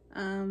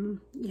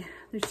 Yeah,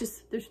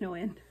 there's no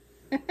end.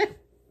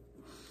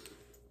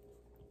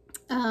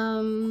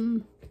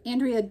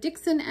 Andrea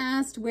Dixon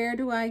asked, where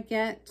do I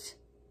get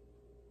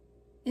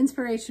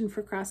inspiration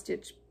for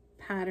cross-stitch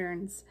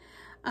patterns?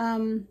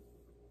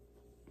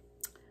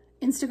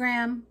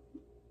 Instagram,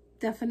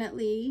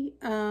 definitely.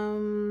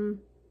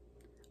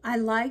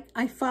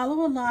 I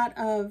follow a lot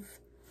of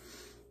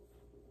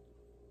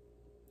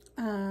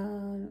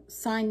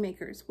sign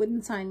makers,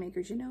 wooden sign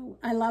makers, you know.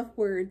 I love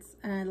words,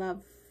 and I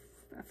love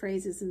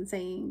phrases and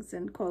sayings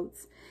and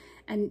quotes,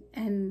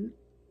 and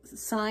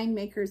sign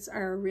makers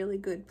are a really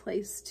good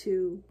place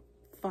to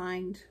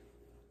find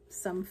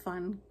some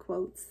fun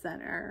quotes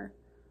that are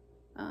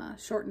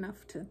short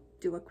enough to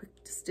do a quick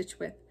stitch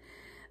with.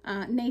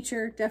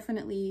 Nature,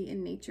 definitely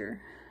in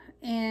nature.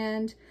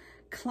 And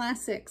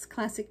classics,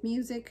 classic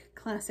music,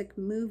 classic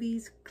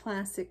movies,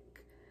 classic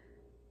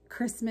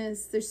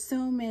Christmas. There's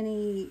so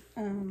many.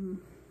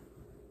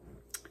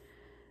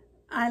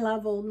 I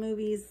love old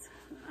movies.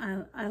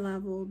 I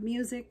love old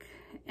music,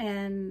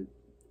 and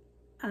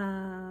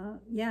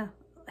yeah,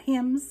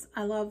 hymns.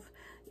 I love,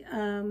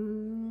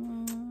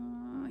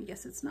 I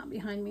guess it's not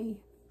behind me,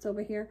 it's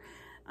over here.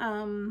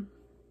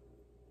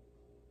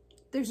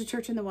 There's a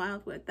Church in the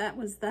Wildwood.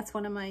 That's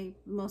one of my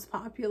most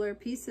popular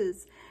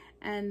pieces,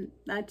 and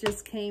that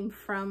just came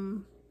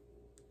from,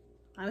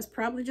 I was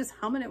probably just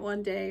humming it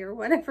one day or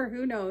whatever,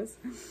 who knows.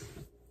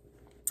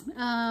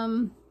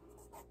 How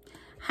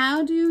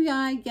do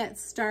I get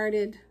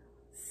started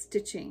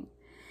stitching?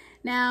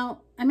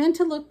 Now, I meant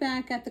to look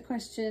back at the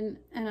question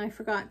and I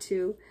forgot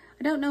to.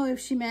 I don't know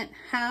if she meant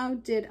how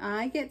did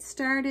I get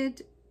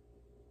started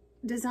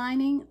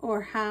designing,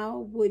 or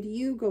how would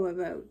you go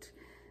about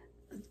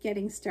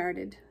getting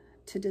started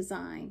to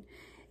design.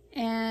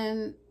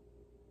 And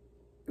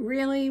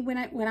really, when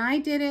I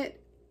did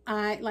it,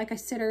 like I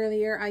said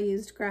earlier, I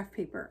used graph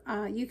paper.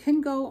 You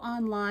can go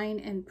online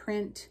and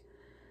print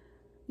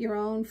your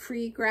own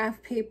free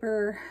graph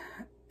paper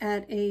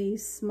at a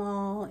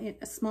small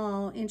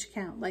inch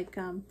count. Like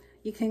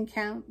you can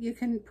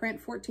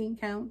print 14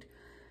 count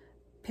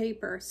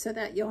paper so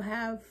that you'll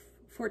have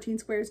 14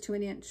 squares to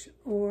an inch,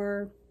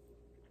 or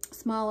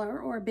smaller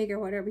or bigger,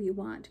 whatever you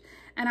want.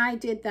 And I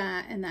did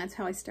that, and that's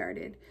how I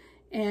started.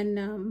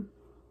 And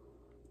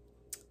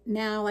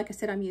now, like I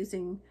said, I'm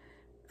using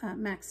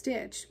Max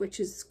Stitch, which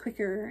is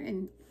quicker,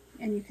 and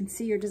you can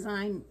see your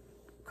design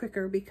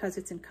quicker because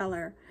it's in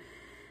color.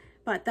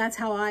 But that's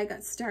how I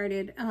got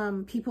started. I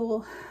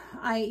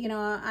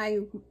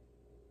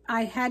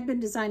had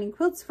been designing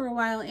quilts for a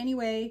while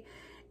anyway,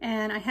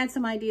 and I had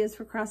some ideas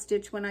for cross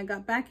stitch when I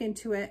got back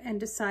into it and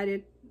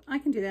decided I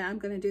can do that. I'm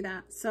going to do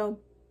that. So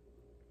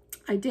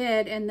I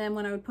did. And then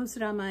when I would post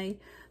it on my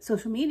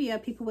social media,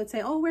 people would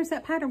say, oh, where's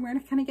that pattern? Where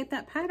can I get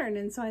that pattern?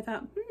 And so I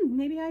thought,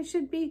 maybe I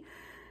should be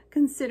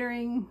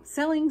considering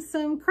selling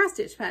some cross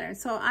stitch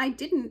patterns. So I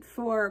didn't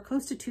for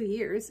close to 2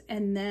 years,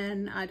 and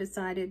then I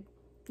decided,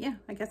 yeah,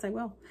 I guess I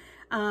will.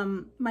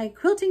 My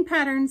quilting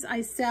patterns,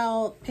 I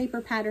sell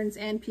paper patterns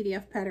and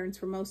PDF patterns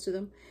for most of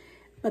them,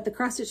 but the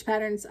cross stitch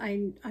patterns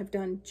I've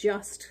done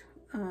just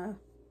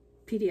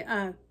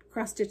PDF.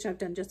 Cross stitch I've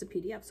done just a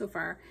PDF so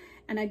far,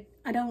 and I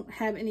don't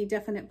have any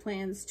definite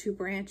plans to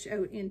branch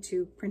out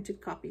into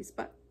printed copies,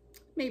 but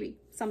maybe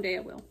someday I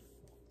will.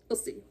 We'll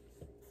see.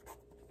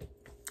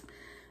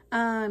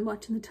 I'm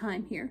watching the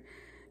time here.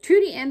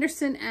 Trudy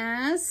Anderson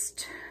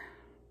asked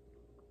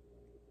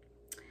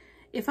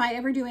if I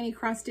ever do any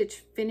cross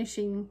stitch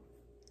finishing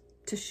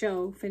to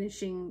show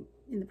finishing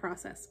in the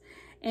process.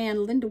 And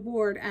Linda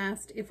Ward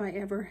asked if I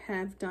ever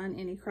have done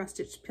any cross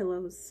stitch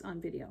pillows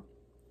on video.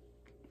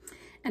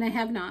 And I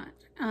have not.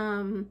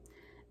 And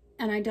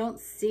I don't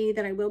see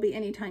that I will be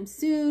anytime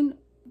soon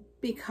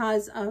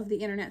because of the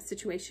internet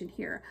situation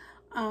here.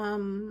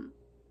 The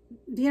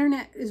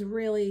internet is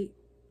really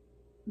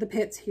the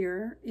pits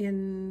here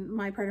in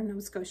my part of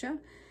Nova Scotia.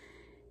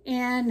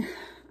 And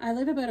I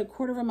live about a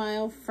quarter of a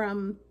mile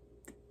from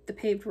the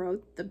paved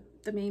road,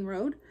 the main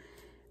road.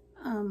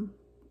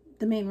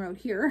 The main road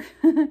here.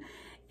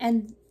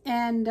 and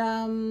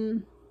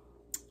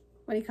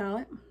what do you call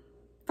it?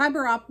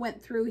 Fiber op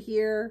went through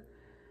here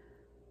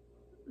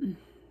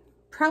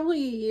probably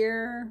a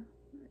year,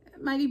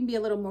 it might even be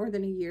a little more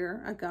than a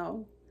year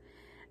ago.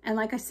 And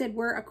like I said,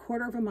 we're a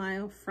quarter of a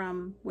mile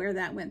from where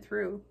that went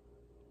through,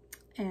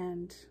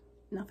 and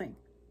nothing.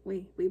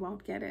 We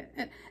won't get it.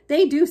 And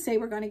they do say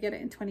we're going to get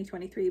it in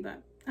 2023,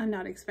 but I'm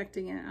not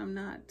expecting it. I'm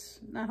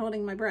not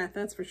holding my breath,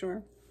 that's for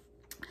sure.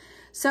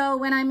 So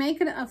when I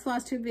make a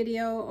Flosstube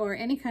video or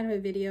any kind of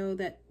a video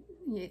that,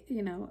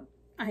 you know,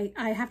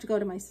 I have to go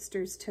to my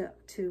sister's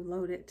to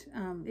load it.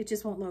 It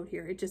just won't load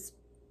here. It just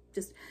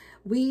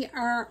we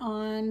are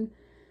on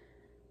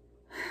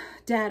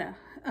data.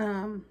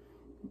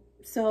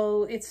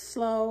 So it's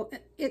slow.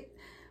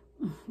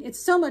 It's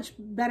so much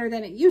better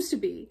than it used to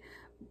be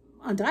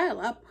on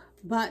dial-up,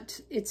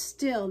 but it's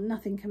still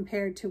nothing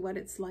compared to what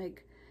it's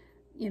like,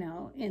 you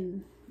know,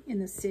 in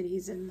the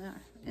cities, in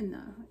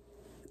the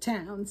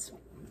towns.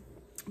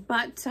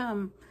 But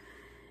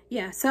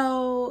yeah,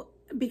 so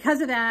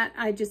because of that,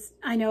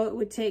 I know it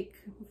would take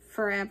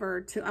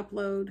forever to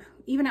upload,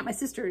 even at my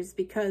sister's,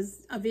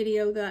 because a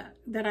video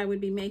that I would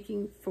be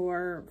making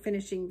for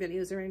finishing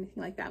videos or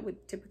anything like that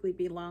would typically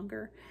be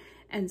longer.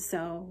 And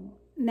so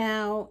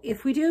now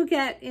if we do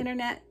get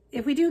internet,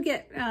 if we do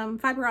get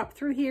fiber op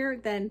through here,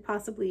 then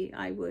possibly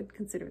I would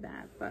consider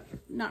that, but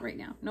not right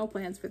now. No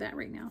plans for that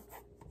right now.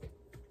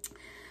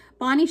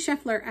 Bonnie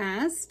Scheffler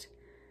asked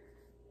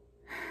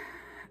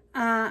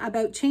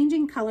about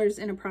changing colors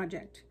in a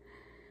project,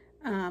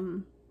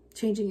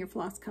 changing your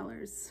floss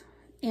colors.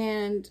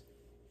 And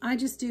I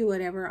just do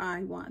whatever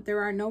I want.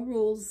 There are no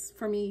rules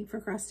for me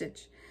for cross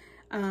stitch.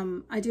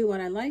 I do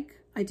what I like.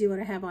 I do what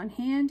I have on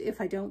hand.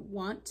 If I don't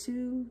want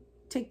to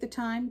take the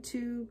time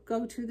to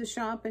go to the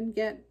shop and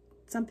get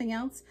something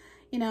else,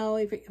 you know,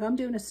 if I'm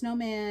doing a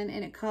snowman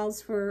and it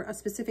calls for a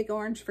specific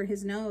orange for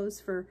his nose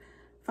for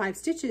 5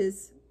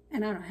 stitches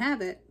and I don't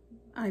have it,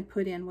 I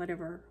put in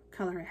whatever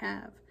color I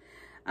have.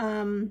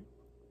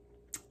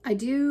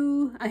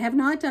 I have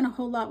not done a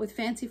whole lot with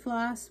fancy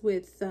floss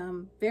with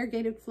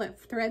variegated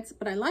threads,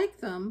 but I like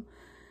them.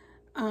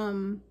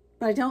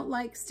 But I don't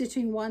like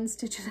stitching 1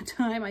 stitch at a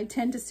time. I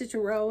tend to stitch a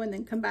row and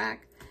then come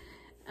back.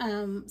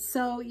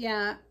 So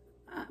yeah,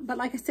 but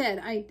like I said,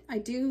 I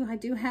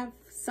do have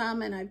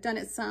some, and I've done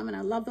it some, and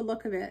I love the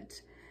look of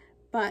it.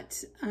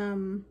 But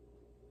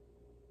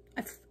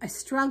I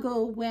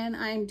struggle when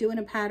I'm doing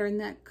a pattern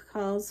that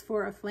calls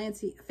for a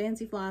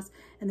fancy floss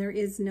and there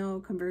is no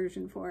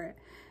conversion for it.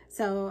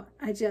 So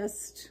I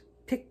just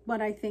pick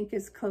what I think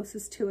is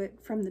closest to it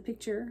from the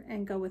picture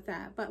and go with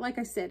that. But like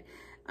I said,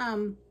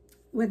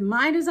 with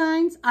my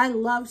designs, I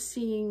love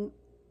seeing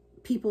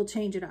people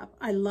change it up.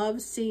 I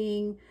love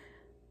seeing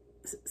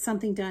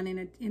something done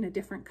in a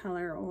different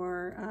color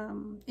or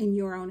in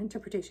your own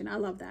interpretation. I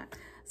love that.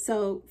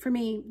 So for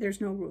me,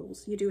 there's no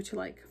rules. You do what you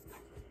like.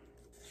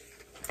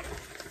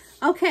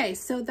 Okay,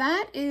 so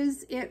that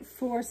is it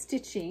for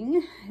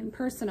stitching and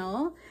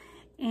personal,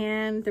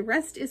 and the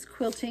rest is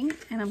quilting.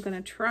 And I'm going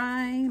to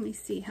try, let me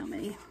see how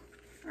many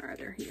are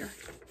there here.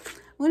 I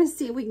want to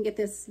see if we can get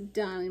this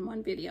done in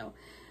one video.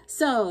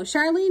 So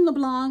Charlene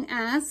LeBlanc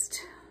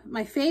asked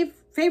my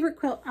favorite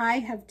quilt I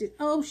have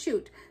oh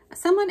shoot,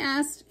 someone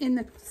asked in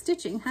the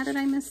stitching, how did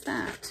I miss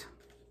that?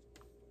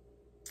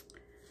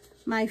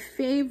 My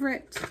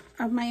favorite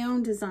of my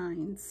own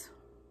designs.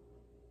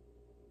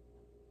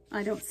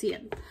 I don't see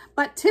it,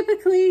 but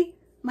typically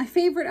my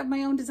favorite of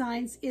my own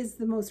designs is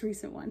the most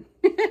recent one.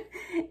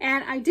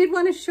 And I did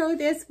want to show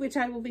this, which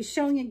I will be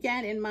showing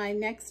again in my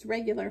next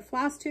regular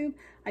Flosstube.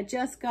 I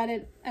just got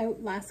it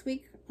out last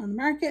week on the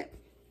market.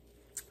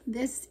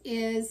 This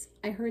is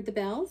I Heard the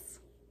Bells.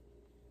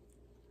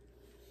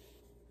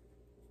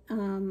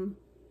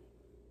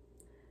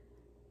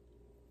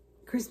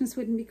 Christmas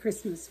wouldn't be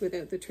Christmas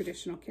without the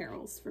traditional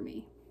carols for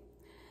me.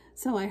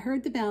 So I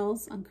heard the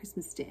bells on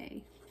Christmas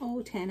Day.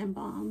 Oh,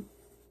 Tannenbaum,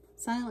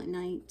 Silent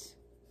Night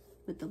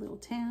with the little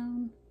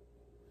town.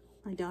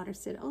 My daughter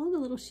said, oh, the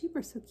little sheep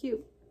are so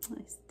cute.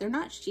 They're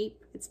not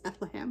sheep, it's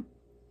Bethlehem.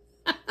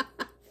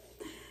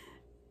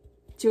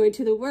 Joy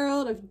to the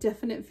World, a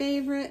definite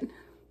favorite.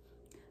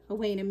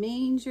 Away in a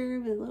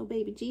Manger with a little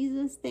baby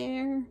Jesus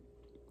there.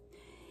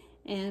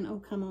 And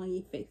Oh, Come All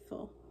Ye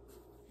Faithful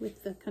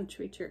with the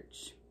country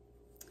church.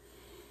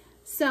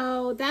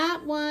 So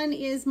that one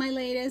is my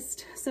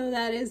latest. So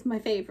that is my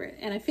favorite.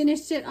 And I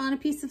finished it on a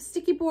piece of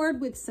sticky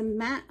board with some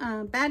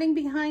batting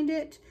behind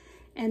it.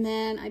 And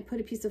then I put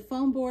a piece of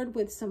foam board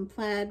with some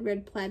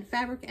red plaid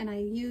fabric. And I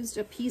used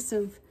a piece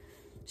of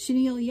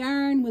chenille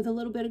yarn with a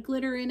little bit of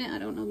glitter in it. I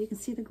don't know if you can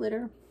see the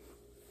glitter.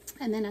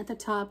 And then at the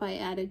top, I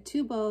added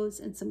 2 bows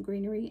and some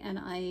greenery and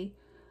I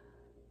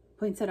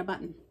poinsettia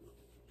button.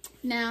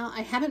 Now,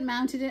 I haven't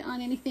mounted it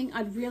on anything.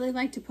 I'd really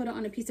like to put it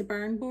on a piece of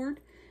barn board.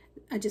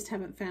 I just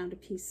haven't found a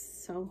piece,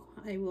 so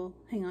I will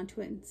hang on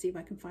to it and see if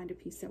I can find a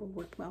piece that will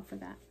work well for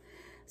that.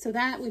 So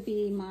that would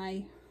be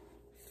my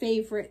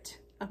favorite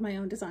of my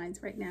own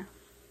designs right now.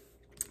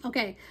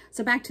 Okay,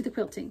 so back to the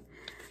quilting.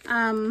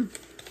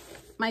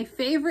 My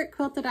favorite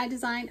quilt that I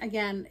designed,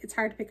 again, it's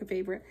hard to pick a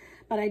favorite,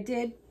 but I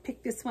did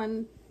pick this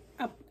one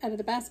up out of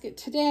the basket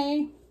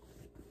today.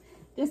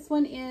 This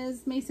one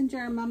is Mason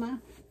Jar Mama.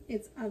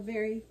 It's a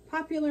very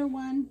popular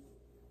one.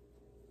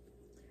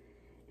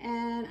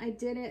 And I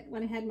did it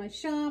when I had my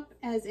shop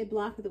as a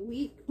block of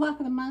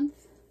the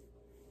month.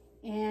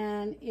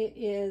 And it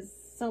is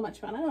so much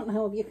fun. I don't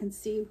know if you can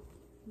see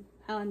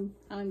how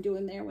I'm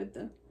doing there with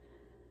the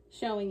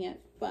showing it,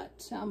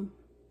 but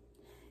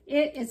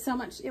it is so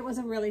much. It was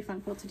a really fun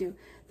quilt to do.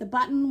 The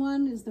button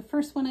one is the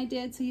first one I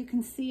did, so you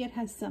can see it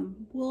has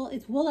some wool.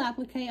 It's wool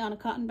applique on a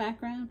cotton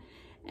background,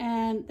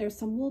 and there's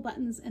some wool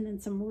buttons and then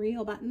some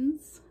real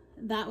buttons.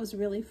 That was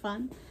really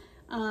fun.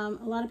 A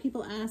lot of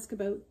people ask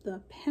about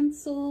the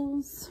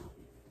pencils.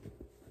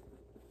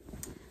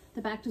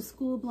 The back to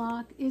school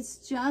block is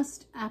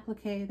just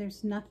applique.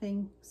 There's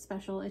nothing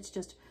special. It's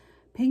just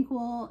pink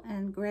wool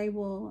and gray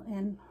wool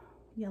and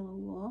yellow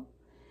wool.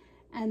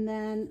 And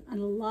then a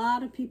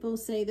lot of people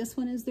say this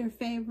one is their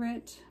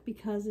favorite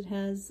because it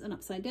has an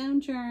upside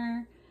down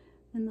jar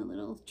and the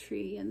little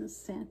tree and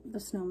the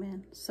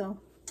snowman. So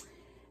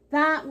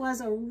that was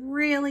a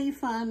really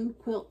fun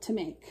quilt to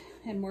make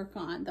and work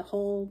on. The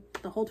whole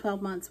 12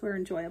 months were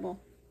enjoyable.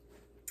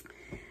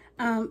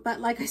 But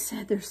like I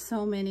said, there's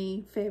so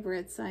many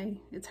favorites.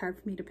 It's hard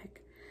for me to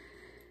pick.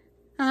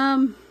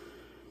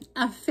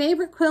 A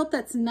favorite quilt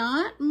that's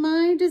not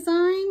my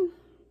design,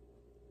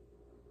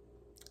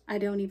 I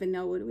don't even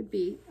know what it would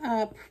be.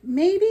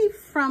 Maybe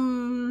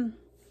from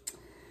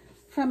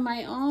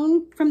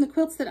the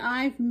quilts that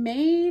I've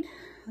made.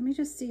 Let me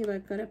just see if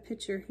I've got a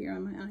picture here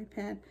on my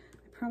iPad.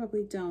 I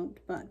probably don't,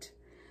 but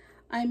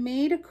I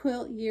made a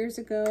quilt years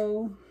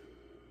ago.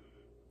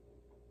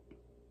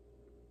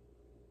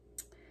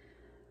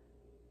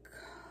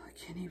 I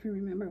can't even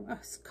remember.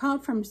 It's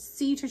called From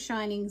Sea to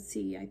Shining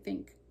Sea, I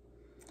think.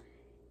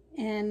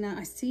 And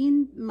I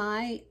seen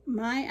my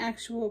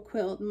actual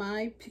quilt,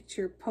 my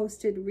picture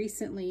posted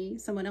recently.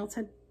 Someone else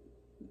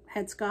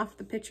had scoffed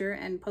the picture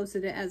and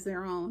posted it as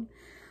their own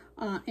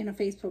in a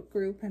Facebook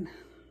group. And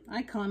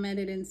I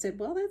commented and said,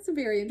 well, that's a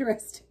very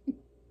interesting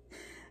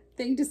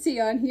thing to see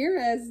on here,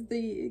 as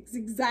it's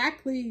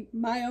exactly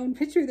my own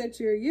picture that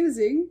you're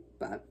using,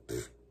 but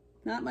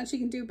not much you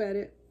can do about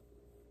it.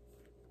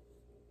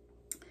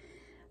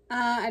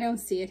 I don't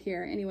see it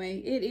here. Anyway,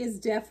 it is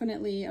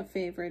definitely a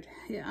favorite.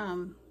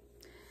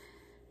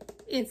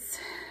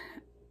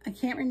 I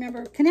can't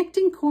remember.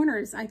 Connecting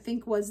corners, I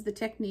think, was the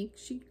technique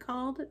she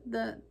called.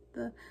 The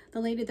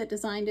lady that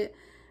designed it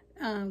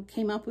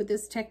came up with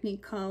this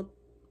technique called,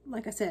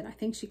 like I said, I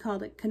think she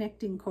called it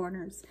connecting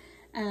corners.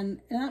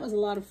 And that was a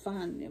lot of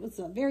fun. It was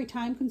a very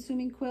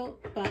time-consuming quilt,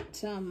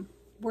 but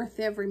worth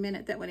every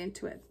minute that went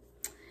into it.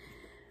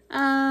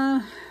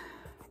 My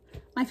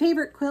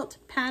favorite quilt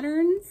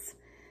patterns,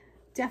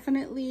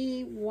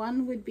 definitely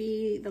one would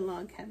be the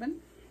Log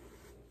Cabin.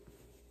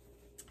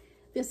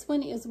 This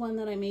one is one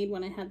that I made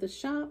when I had the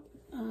shop.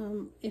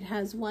 It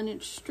has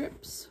 1-inch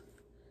strips,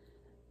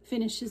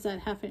 finishes at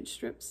 1/2-inch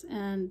strips,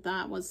 and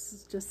that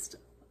was just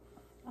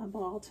a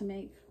ball to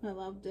make. I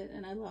loved it,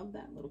 and I love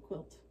that little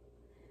quilt.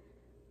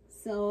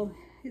 So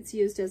it's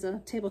used as a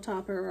table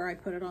topper, or I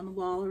put it on the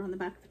wall or on the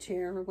back of a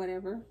chair or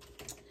whatever.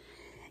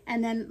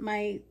 And then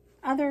my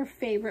other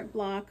favorite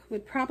block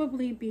would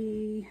probably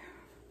be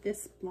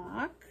this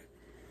block,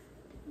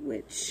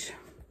 which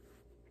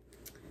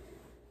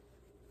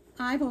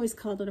I've always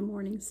called it a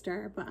morning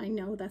star, but I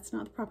know that's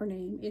not the proper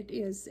name. It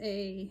is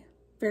a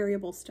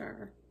variable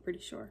star, pretty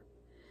sure.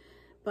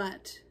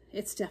 But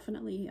it's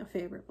definitely a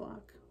favorite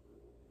block.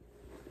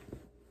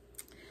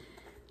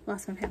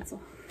 Lost my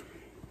pencil.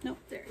 Nope,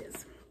 there it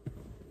is.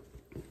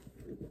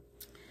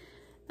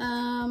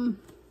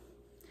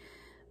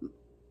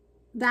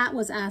 That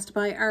was asked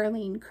by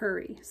Arlene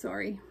Curry,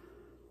 sorry.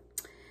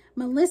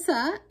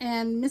 Melissa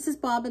and Mrs.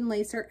 Bob and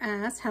Lacer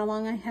asked how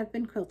long I have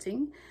been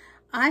quilting.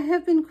 I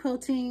have been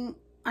quilting,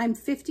 I'm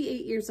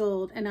 58 years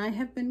old, and I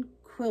have been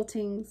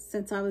quilting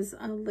since I was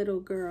a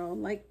little girl.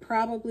 Like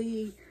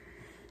probably,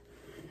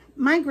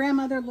 my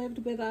grandmother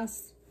lived with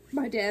us.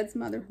 My dad's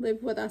mother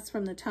lived with us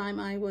from the time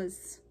I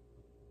was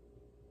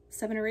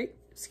 7 or 8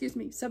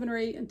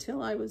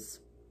 until I was,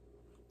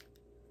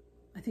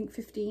 I think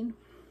 15.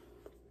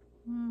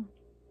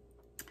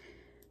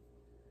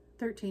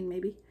 13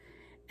 maybe.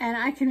 And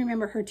I can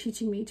remember her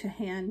teaching me to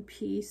hand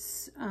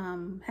piece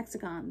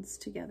hexagons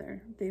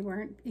together. They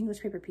weren't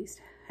English paper pieced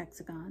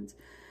hexagons.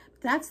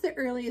 That's the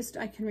earliest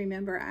I can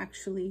remember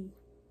actually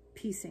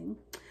piecing.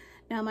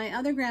 Now my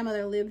other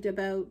grandmother lived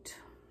about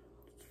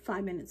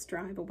 5 minutes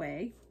drive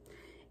away,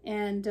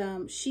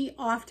 and she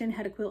often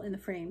had a quilt in the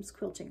frames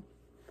quilting,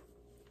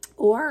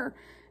 or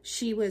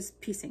she was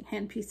piecing,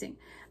 hand piecing.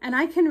 And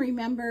I can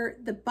remember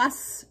the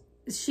bus,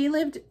 she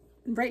lived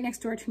right next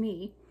door to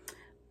me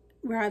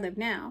where I live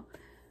now,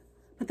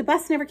 but the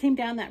bus never came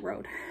down that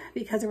road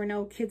because there were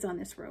no kids on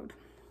this road.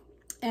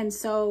 And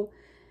so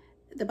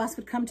the bus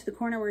would come to the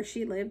corner where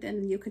she lived,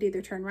 and you could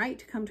either turn right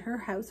to come to her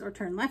house or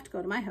turn left to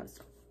go to my house.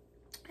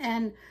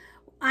 And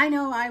I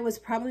know I was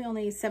probably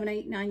only 7,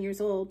 8, 9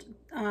 years old.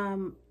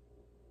 Mom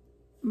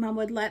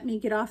would let me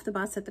get off the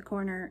bus at the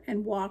corner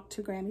and walk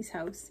to Grammy's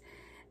house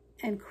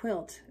and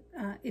quilt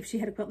if she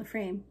had a quilt in the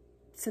frame,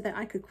 so that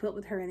I could quilt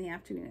with her in the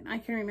afternoon. I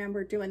can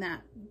remember doing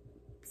that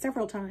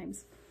several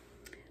times.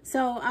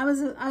 So I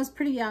was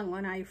pretty young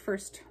when I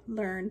first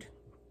learned.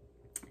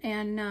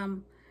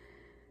 And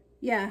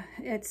yeah,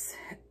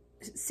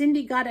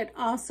 Cindy Got It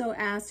also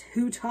asked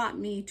who taught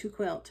me to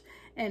quilt,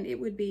 and it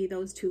would be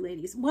those two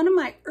ladies. One of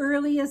my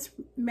earliest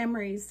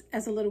memories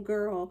as a little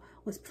girl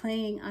was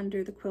playing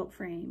under the quilt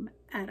frame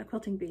at a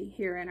quilting bee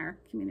here in our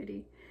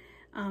community.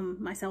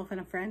 Myself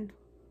and a friend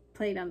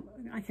played on,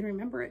 I can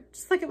remember it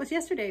just like it was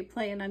yesterday,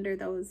 playing under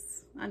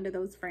those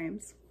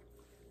frames.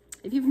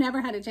 If you've never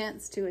had a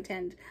chance to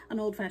attend an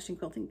old-fashioned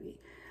quilting bee,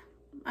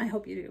 I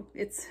hope you do.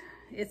 It's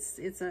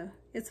a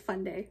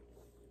fun day.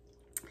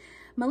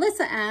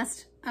 Melissa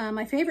asked,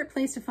 my favorite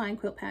place to find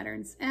quilt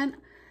patterns. And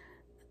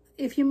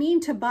if you mean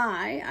to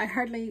buy, I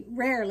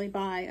rarely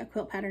buy a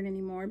quilt pattern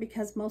anymore,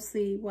 because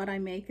mostly what I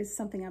make is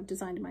something I've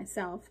designed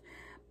myself.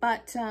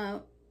 But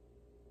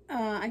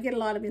I get a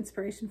lot of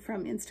inspiration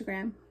from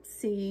Instagram,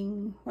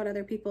 seeing what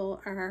other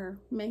people are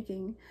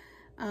making.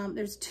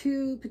 There's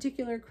 2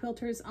 particular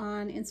quilters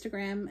on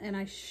Instagram, and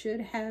I should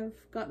have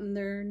gotten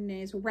their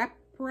names.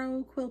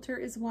 Repro Quilter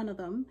is one of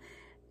them,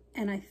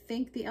 and I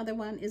think the other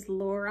one is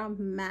Laura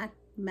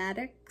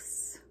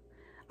Maddox.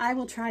 I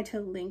will try to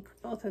link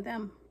both of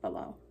them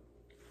below.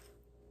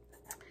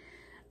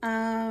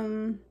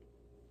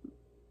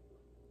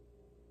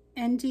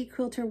 ND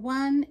Quilter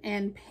 1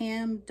 and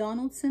Pam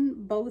Donaldson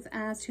both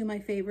asked who my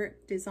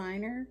favorite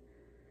designer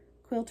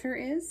quilter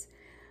is.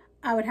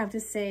 I would have to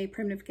say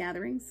Primitive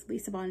Gatherings,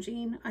 Lisa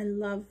Bongine. I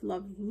love,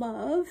 love,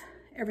 love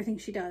everything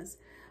she does.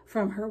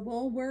 From her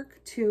wool work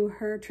to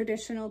her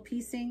traditional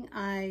piecing,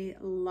 I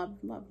love,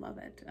 love, love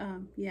it.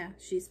 Yeah,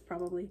 she's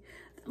probably,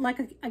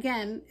 like,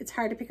 again, it's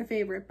hard to pick a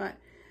favorite, but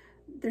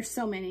there's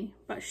so many,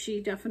 but she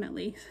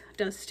definitely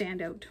does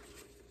stand out.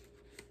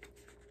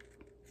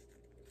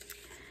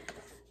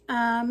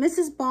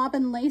 Mrs. Bob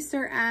and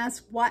Lacer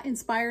asked, what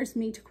inspires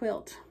me to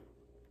quilt?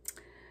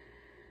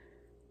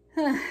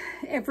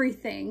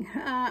 Everything.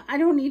 I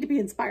don't need to be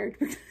inspired.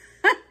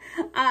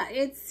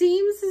 It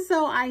seems as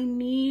though I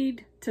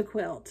need to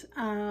quilt.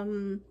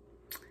 After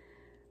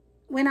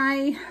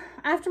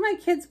my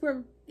kids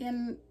were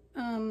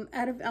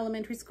out of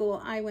elementary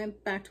school, I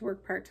went back to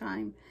work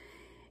part-time,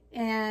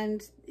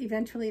 and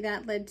eventually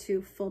that led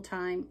to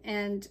full-time,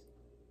 and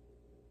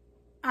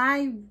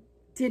I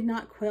did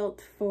not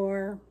quilt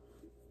for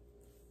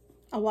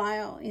a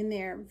while in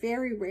there.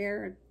 Very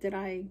rare did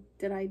I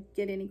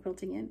get any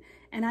quilting in,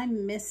 and I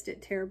missed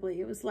it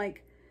terribly. It was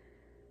like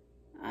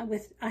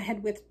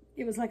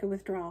it was like a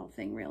withdrawal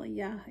thing, really.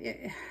 Yeah,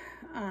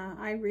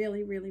 I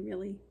really, really,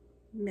 really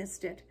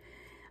missed it.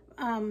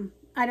 I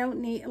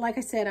don't need, like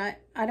I said,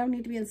 I don't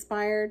need to be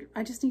inspired.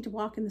 I just need to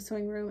walk in the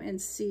sewing room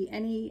and see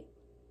any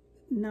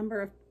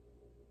number of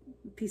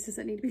pieces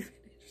that need to be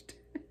finished.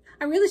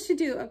 I really should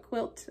do a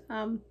quilt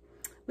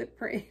whip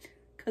parade,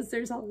 because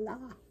there's a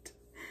lot.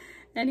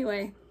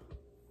 Anyway,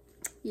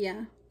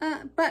 yeah.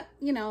 But,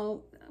 you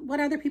know,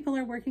 what other people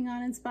are working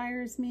on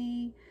inspires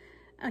me.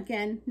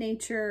 Again,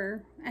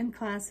 nature and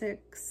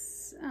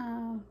classics.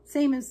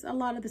 Same as a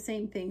lot of the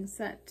same things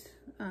that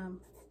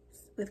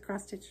with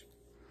cross stitch.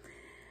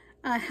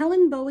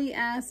 Helen Bowie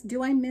asked,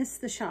 do I miss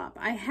the shop?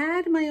 I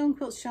had my own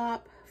quilt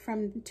shop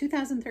from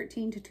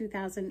 2013 to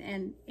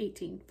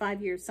 2018,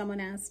 5 years. Someone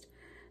asked,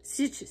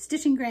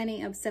 Stitching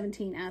Granny of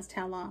 17 asked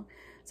how long.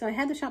 So I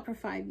had the shop for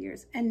 5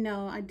 years, and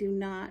no, I do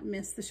not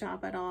miss the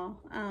shop at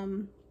all.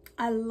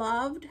 I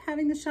loved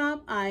having the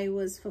shop. I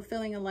was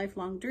fulfilling a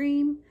lifelong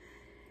dream,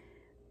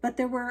 but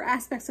there were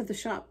aspects of the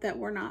shop that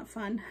were not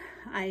fun.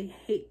 I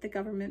hate the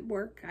government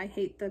work. I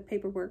hate the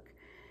paperwork.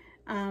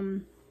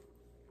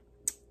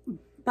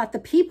 But the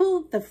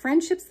people, the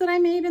friendships that I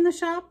made in the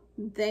shop,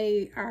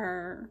 they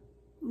are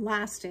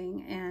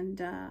lasting.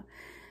 And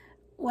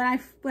when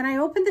I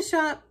opened the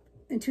shop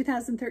in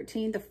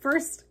 2013, the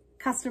first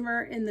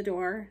customer in the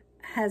door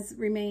has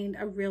remained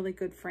a really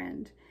good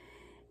friend.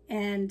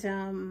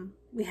 And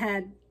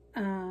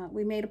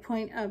we made a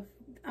point of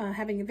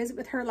having a visit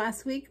with her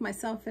last week,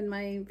 myself and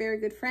my very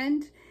good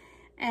friend.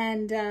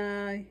 And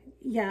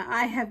yeah,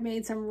 I have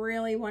made some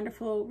really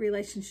wonderful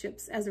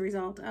relationships as a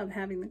result of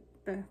having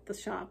the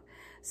shop.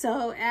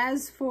 So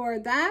as for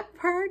that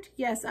part,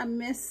 yes, I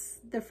miss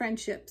the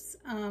friendships.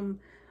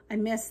 I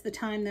miss the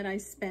time that I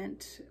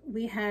spent.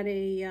 We had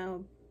a,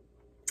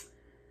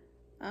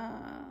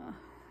 I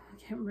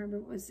can't remember,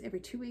 it was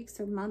every 2 weeks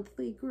or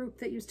monthly group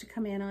that used to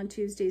come in on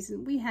Tuesdays.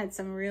 And we had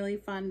some really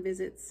fun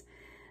visits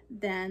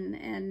then.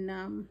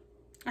 And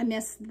I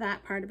miss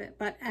that part of it.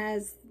 But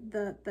as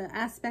the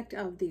aspect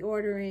of the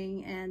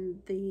ordering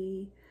and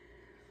the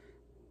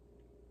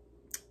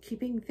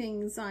keeping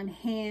things on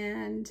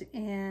hand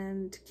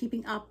and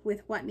keeping up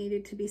with what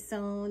needed to be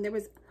sewn, there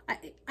was,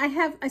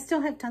 I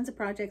still have tons of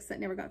projects that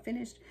never got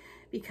finished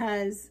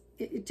because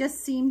it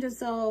just seemed as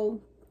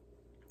though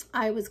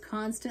I was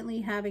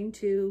constantly having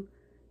to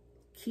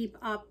keep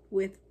up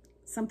with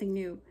something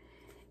new.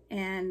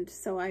 And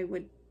so I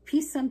would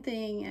piece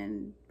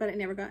something, but it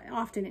never got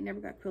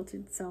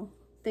quilted, so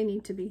they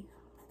need to be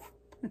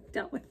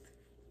dealt with.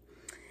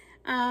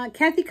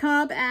 Kathy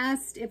Cobb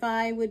asked if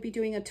I would be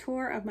doing a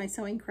tour of my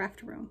sewing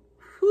craft room.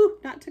 Whew,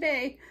 not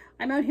today.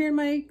 I'm out here in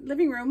my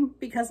living room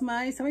because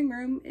my sewing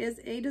room is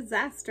a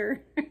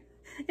disaster.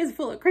 It's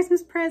full of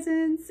Christmas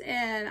presents,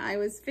 and I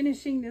was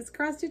finishing this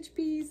cross-stitch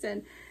piece,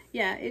 and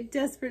yeah, it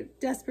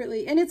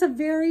desperately, and it's a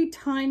very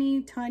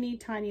tiny, tiny,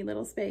 tiny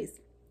little space.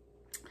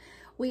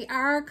 We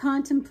are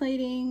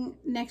contemplating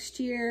next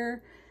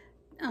year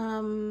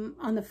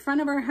on the front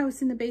of our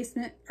house in the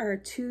basement are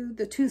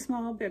the two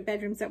small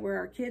bedrooms that were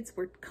our kids.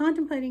 We're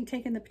contemplating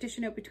taking the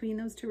partition out between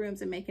those two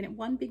rooms and making it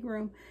one big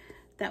room.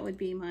 That would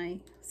be my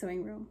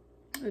sewing room.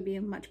 It would be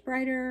much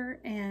brighter,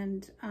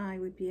 and I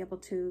would be able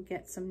to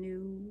get some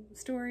new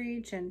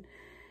storage. And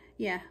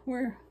yeah,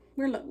 we're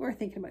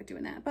thinking about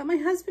doing that. But my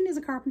husband is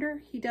a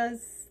carpenter. He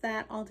does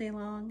that all day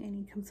long, and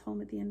he comes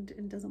home at the end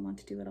and doesn't want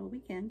to do it all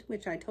weekend,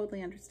 which I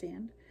totally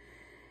understand.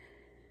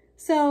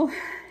 So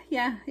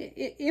yeah,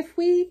 if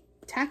we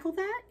tackle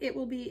that, it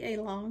will be a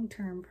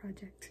long-term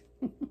project.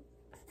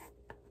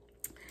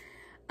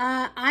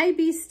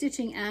 IB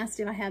Stitching asked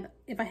if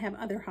I have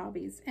other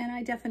hobbies, and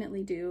I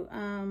definitely do.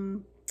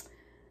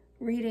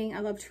 Reading, I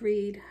love to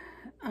read.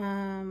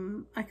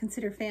 I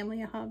consider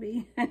family a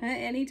hobby.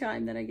 Any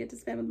time that I get to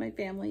spend with my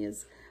family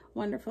is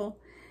wonderful.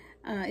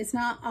 It's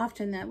not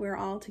often that we're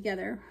all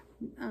together,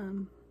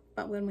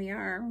 but when we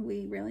are,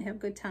 we really have a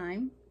good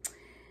time.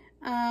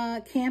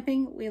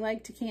 Camping, we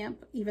like to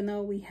camp, even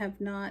though we have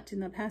not in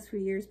the past few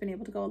years been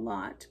able to go a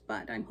lot,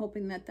 but I'm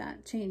hoping that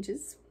that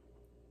changes.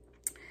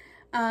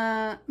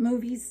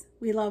 Movies,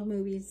 we love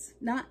movies.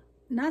 Not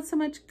so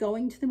much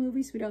going to the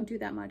movies, we don't do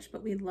that much,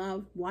 but we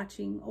love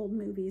watching old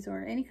movies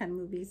or any kind of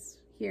movies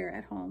here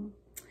at home.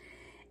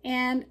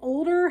 And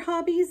older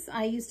hobbies,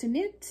 I used to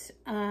knit.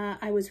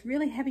 I was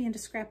really heavy into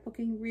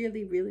scrapbooking,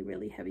 really, really,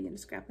 really heavy into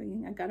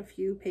scrapbooking. I got a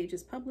few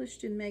pages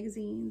published in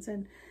magazines,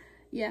 and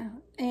yeah,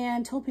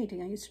 and toll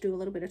painting. I used to do a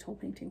little bit of toll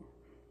painting.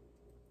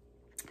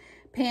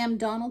 Pam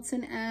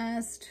Donaldson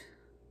asked,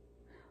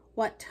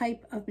 what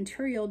type of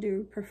material do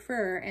you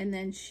prefer? And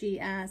then she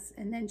asked,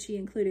 and then she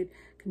included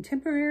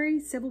contemporary,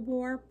 Civil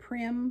War,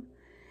 prim,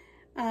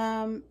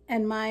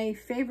 and my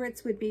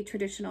favorites would be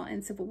traditional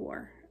and Civil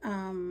War.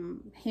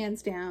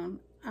 Hands down,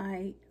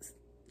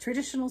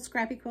 traditional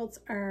scrappy quilts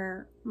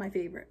are my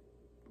favorite.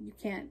 You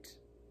can't,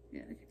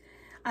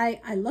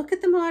 I look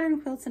at the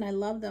modern quilts and I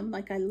love them.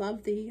 Like I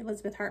love the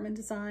Elizabeth Hartman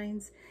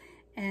designs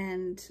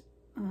and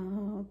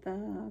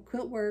the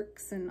Quilt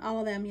Works and all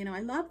of them, you know, I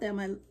love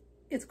them.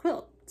 It's a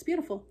quilt, it's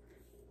beautiful.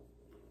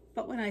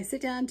 But when I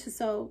sit down to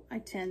sew, I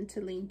tend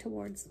to lean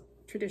towards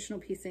traditional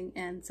piecing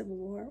and Civil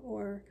War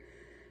or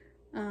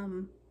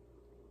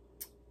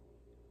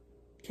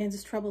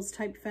Kansas Troubles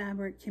type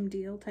fabric, Kim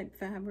Deal type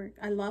fabric.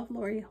 I love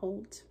Lori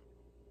Holt,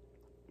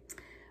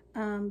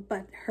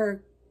 but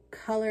her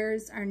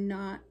colors are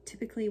not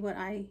typically what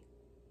I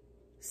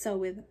sew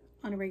with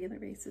on a regular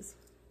basis.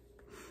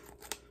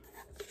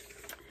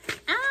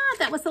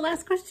 That was the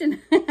last question.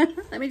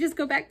 Let me just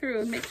go back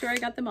through and make sure I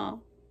got them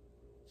all.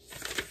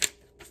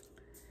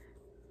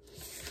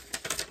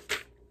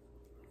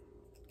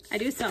 I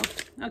do so.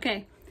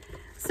 Okay.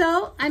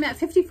 So I'm at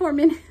 54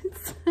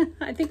 minutes.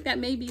 I think that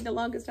may be the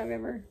longest I've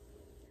ever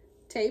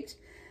taped.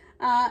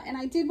 And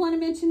I did want to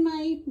mention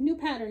my new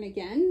pattern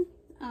again.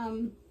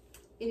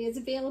 It is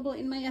available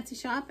in my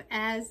Etsy shop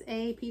as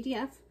a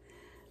PDF.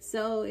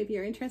 So if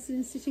you're interested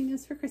in stitching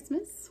this for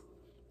Christmas,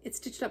 it's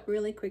stitched up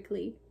really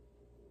quickly.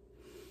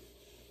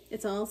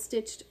 It's all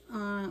stitched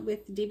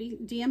with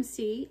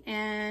DMC,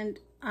 and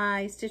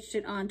I stitched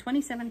it on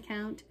 27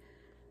 count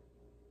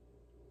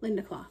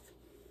Linda cloth.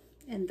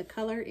 And the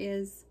color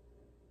is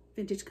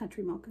Vintage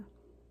Country Mocha.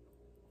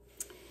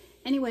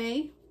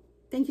 Anyway,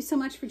 thank you so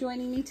much for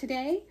joining me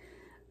today.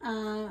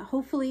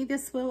 Hopefully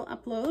this will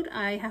upload.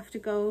 I have to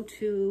go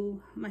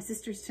to my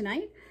sister's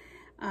tonight.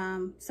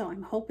 So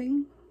I'm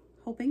hoping,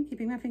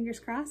 keeping my fingers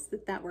crossed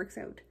that works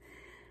out.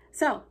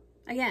 So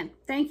again,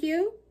 thank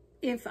you.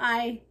 If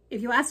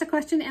you asked a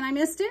question and I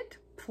missed it,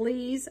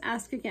 please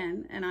ask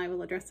again and I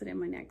will address it in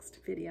my next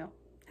video.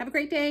 Have a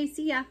great day.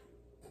 See ya.